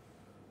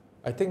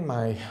 I think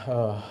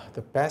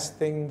the best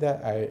thing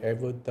that I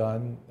ever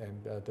done,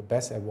 and the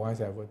best advice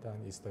I ever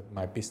done, is that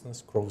my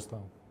business closed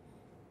down.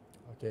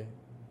 Okay,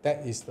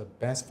 that is the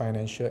best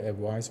financial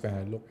advice when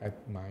I look at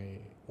my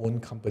own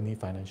company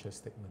financial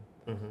statement.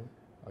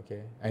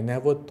 Okay, I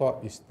never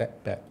thought it's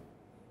that bad.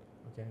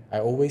 Okay, I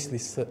always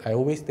listen. I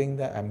always think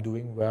that I'm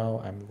doing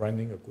well. I'm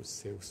running a good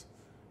sales.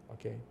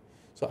 Okay,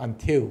 so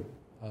until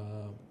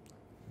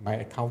my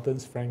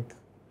accountant's friend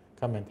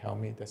come and tell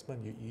me,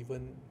 Desmond, you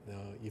even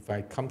if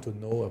I come to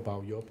know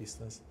about your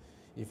business,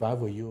 if I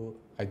were you,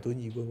 I don't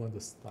even want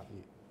to start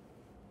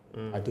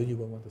it. I don't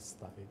even want to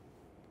start it.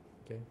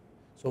 Okay,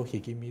 so he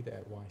gave me the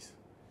advice.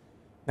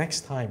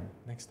 Next time,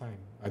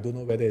 I don't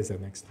know whether it's the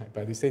next time,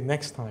 but he said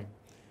next time,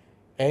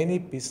 any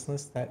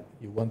business that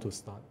you want to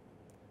start,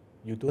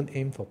 you don't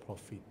aim for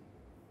profit.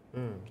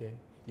 Okay,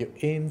 you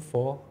aim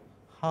for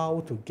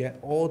how to get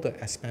all the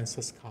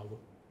expenses covered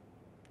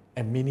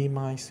and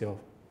minimize your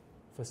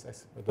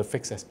the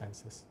fixed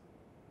expenses.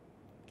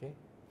 Okay,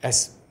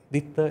 as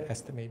little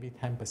as maybe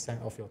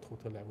 10% of your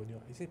total revenue.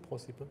 Is it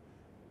possible?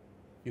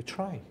 You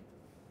try.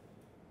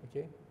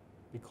 Okay,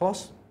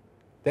 because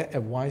that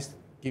advice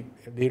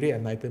really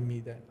enlightened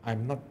me that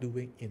I'm not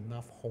doing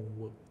enough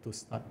homework to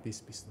start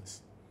this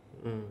business.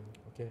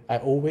 Okay, I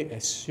always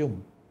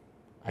assume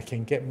I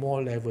can get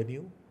more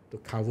revenue to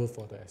cover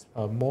for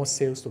the more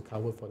sales to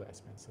cover for the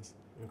expenses.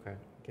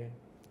 Okay,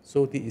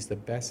 so this is the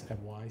best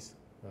advice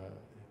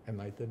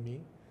enlightened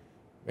me.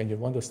 When you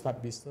want to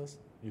start business,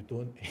 you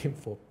don't aim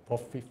for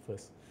profit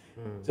first.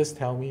 Just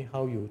tell me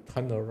how you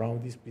turn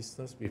around this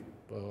business with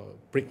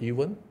break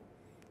even,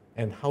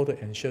 and how to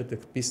ensure the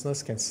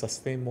business can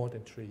sustain more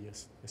than 3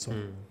 years. That's all.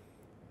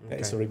 That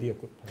is already a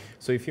good plan.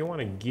 So if you want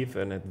to give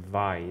an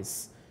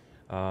advice,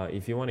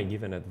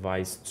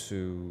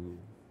 to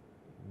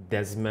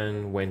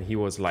Desmond when he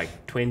was like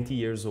 20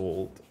 years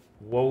old,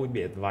 what would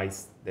be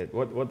advice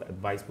what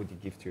advice would you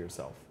give to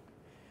yourself?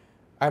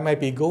 I might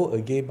be go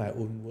against my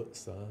own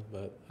words,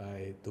 but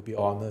to be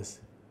honest,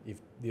 if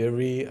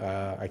really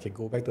I can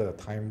go back to the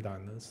time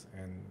donors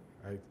and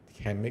I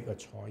can make a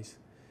choice,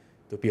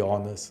 to be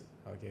honest,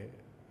 okay,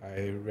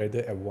 I rather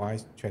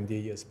advise 20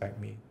 years back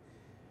me,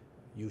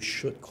 you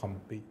should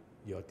complete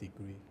your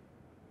degree.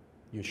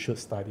 You should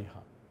study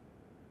hard.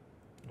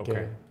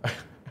 Okay.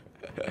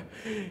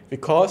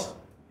 Because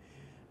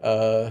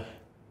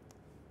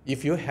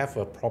if you have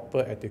a proper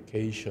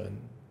education,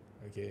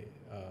 okay,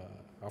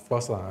 of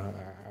course,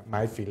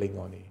 my feeling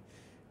on it,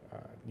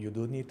 you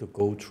do need to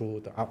go through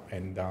the up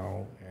and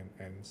down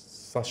and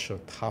such a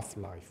tough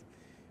life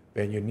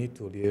when you need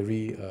to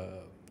really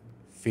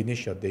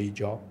finish your day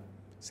job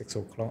 6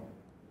 o'clock,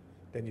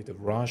 then you need to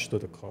rush to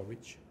the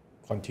college,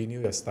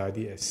 continue your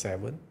study at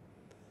 7,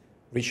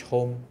 reach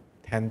home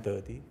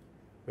 10:30,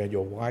 when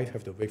your wife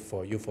have to wait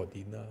for you for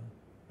dinner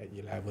at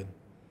 11.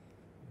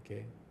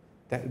 Okay,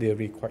 that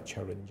really quite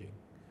challenging.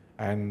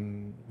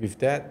 And with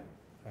that,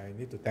 I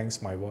need to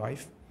thank my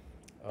wife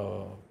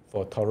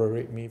for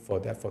tolerating me for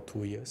that for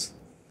 2 years.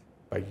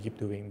 I keep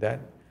doing that.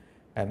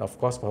 And of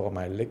course, for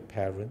my late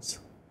parents,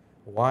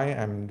 why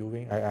I'm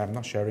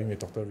not sharing with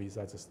Dr.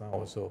 Riza just now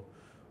also.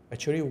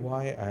 Actually,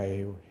 why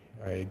I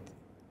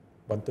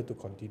wanted to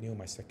continue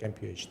my second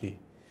PhD.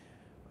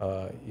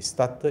 It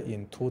started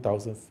in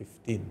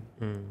 2015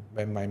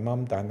 when my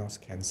mom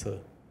diagnosed cancer.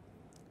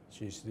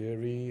 She's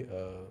really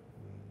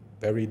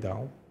very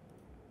down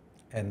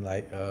and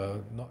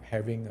not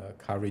having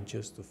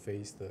courageous to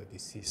face the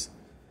disease.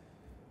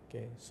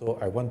 Okay, so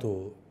I want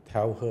to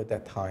tell her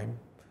that time,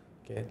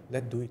 okay,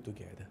 let's do it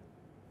together.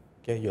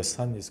 Okay, your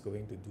son is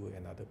going to do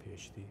another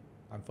PhD.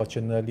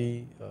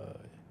 Unfortunately,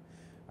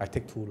 I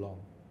take too long.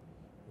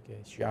 Okay,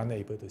 she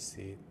unable to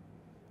see it.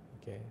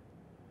 Okay,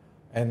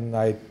 and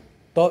I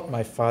thought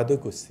my father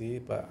could see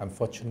it, but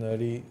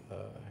unfortunately,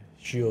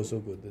 he also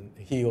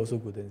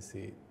couldn't see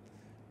it.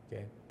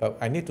 Okay, but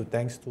I need to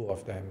thanks two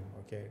of them.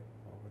 Okay,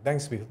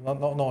 thanks because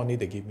not only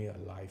they give me a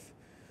life.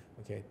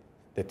 Okay,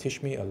 they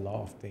teach me a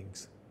lot of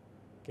things.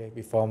 Okay,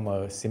 we from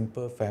a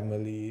simple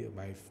family.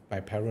 My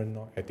parents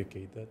not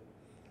educated.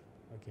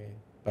 Okay,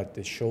 but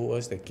they show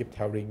us. They keep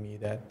telling me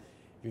that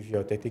with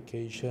your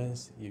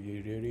dedications, if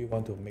you really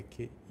want to make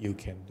it, you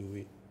can do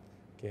it.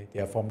 Okay,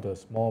 they are from the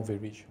small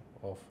village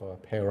of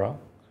Perak,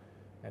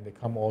 and they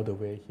come all the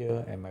way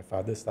here. And my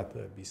father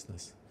started a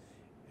business,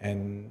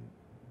 and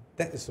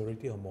that is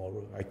already a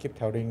moral. I keep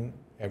telling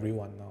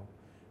everyone now.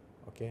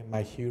 Okay,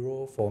 my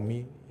hero for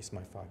me is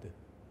my father.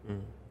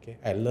 Okay,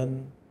 I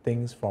learn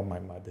things from my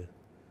mother.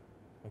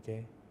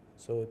 Okay,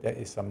 so that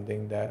is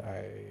something that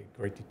I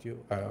gratitude,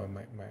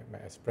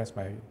 express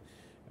my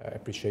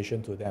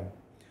appreciation to them.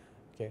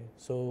 Okay,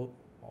 so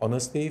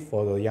honestly,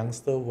 for the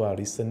youngster who are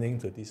listening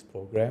to this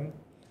program,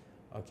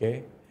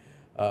 okay,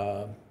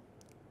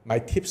 my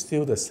tips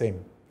still the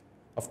same.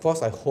 Of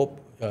course, I hope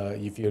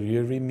if you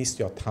really miss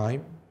your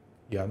time,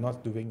 you are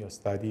not doing your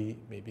study,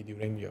 maybe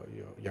during your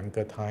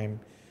younger time,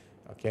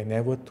 okay,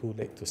 never too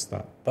late to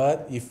start.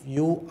 But if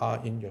you are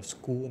in your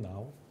school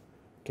now,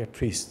 okay,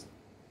 please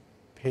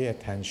pay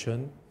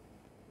attention,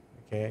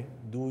 okay,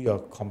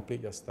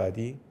 complete your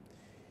study.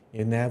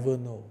 You never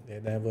know,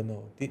 they never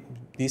know.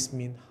 This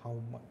means how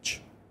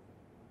much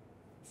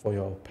for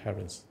your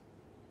parents,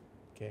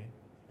 okay?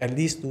 At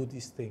least do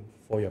this thing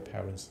for your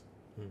parents.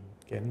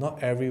 Okay,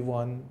 not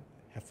everyone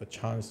have a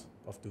chance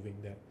of doing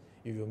that.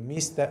 If you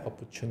miss that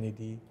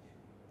opportunity,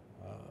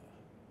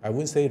 I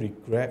wouldn't say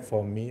regret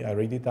for me. I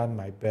already done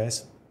my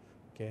best,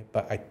 okay?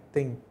 But I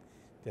think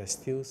there's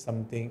still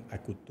something I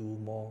could do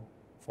more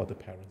for the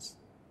parents.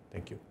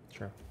 Thank you.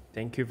 Sure.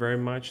 Thank you very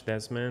much,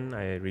 Desmond.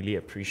 I really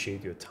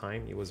appreciate your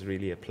time. It was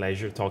really a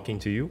pleasure talking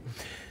to you.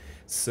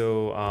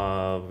 So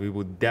we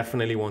would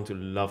definitely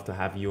love to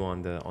have you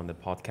on the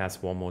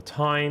podcast one more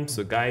time.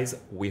 So guys,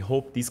 we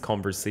hope this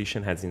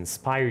conversation has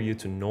inspired you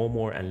to know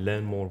more and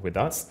learn more with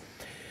us.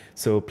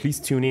 So please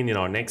tune in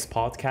our next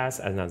podcast.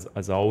 And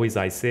as always,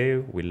 I say,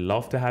 we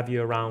love to have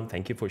you around.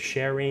 Thank you for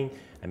sharing,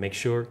 and make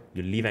sure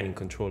you live an in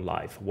control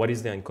life. What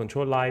is the in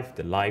control life?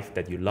 The life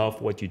that you love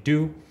what you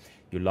do,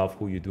 you love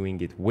who you're doing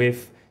it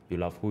with, you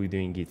love who you're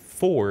doing it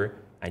for,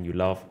 and you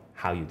love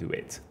how you do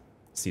it.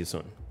 See you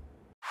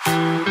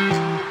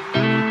soon.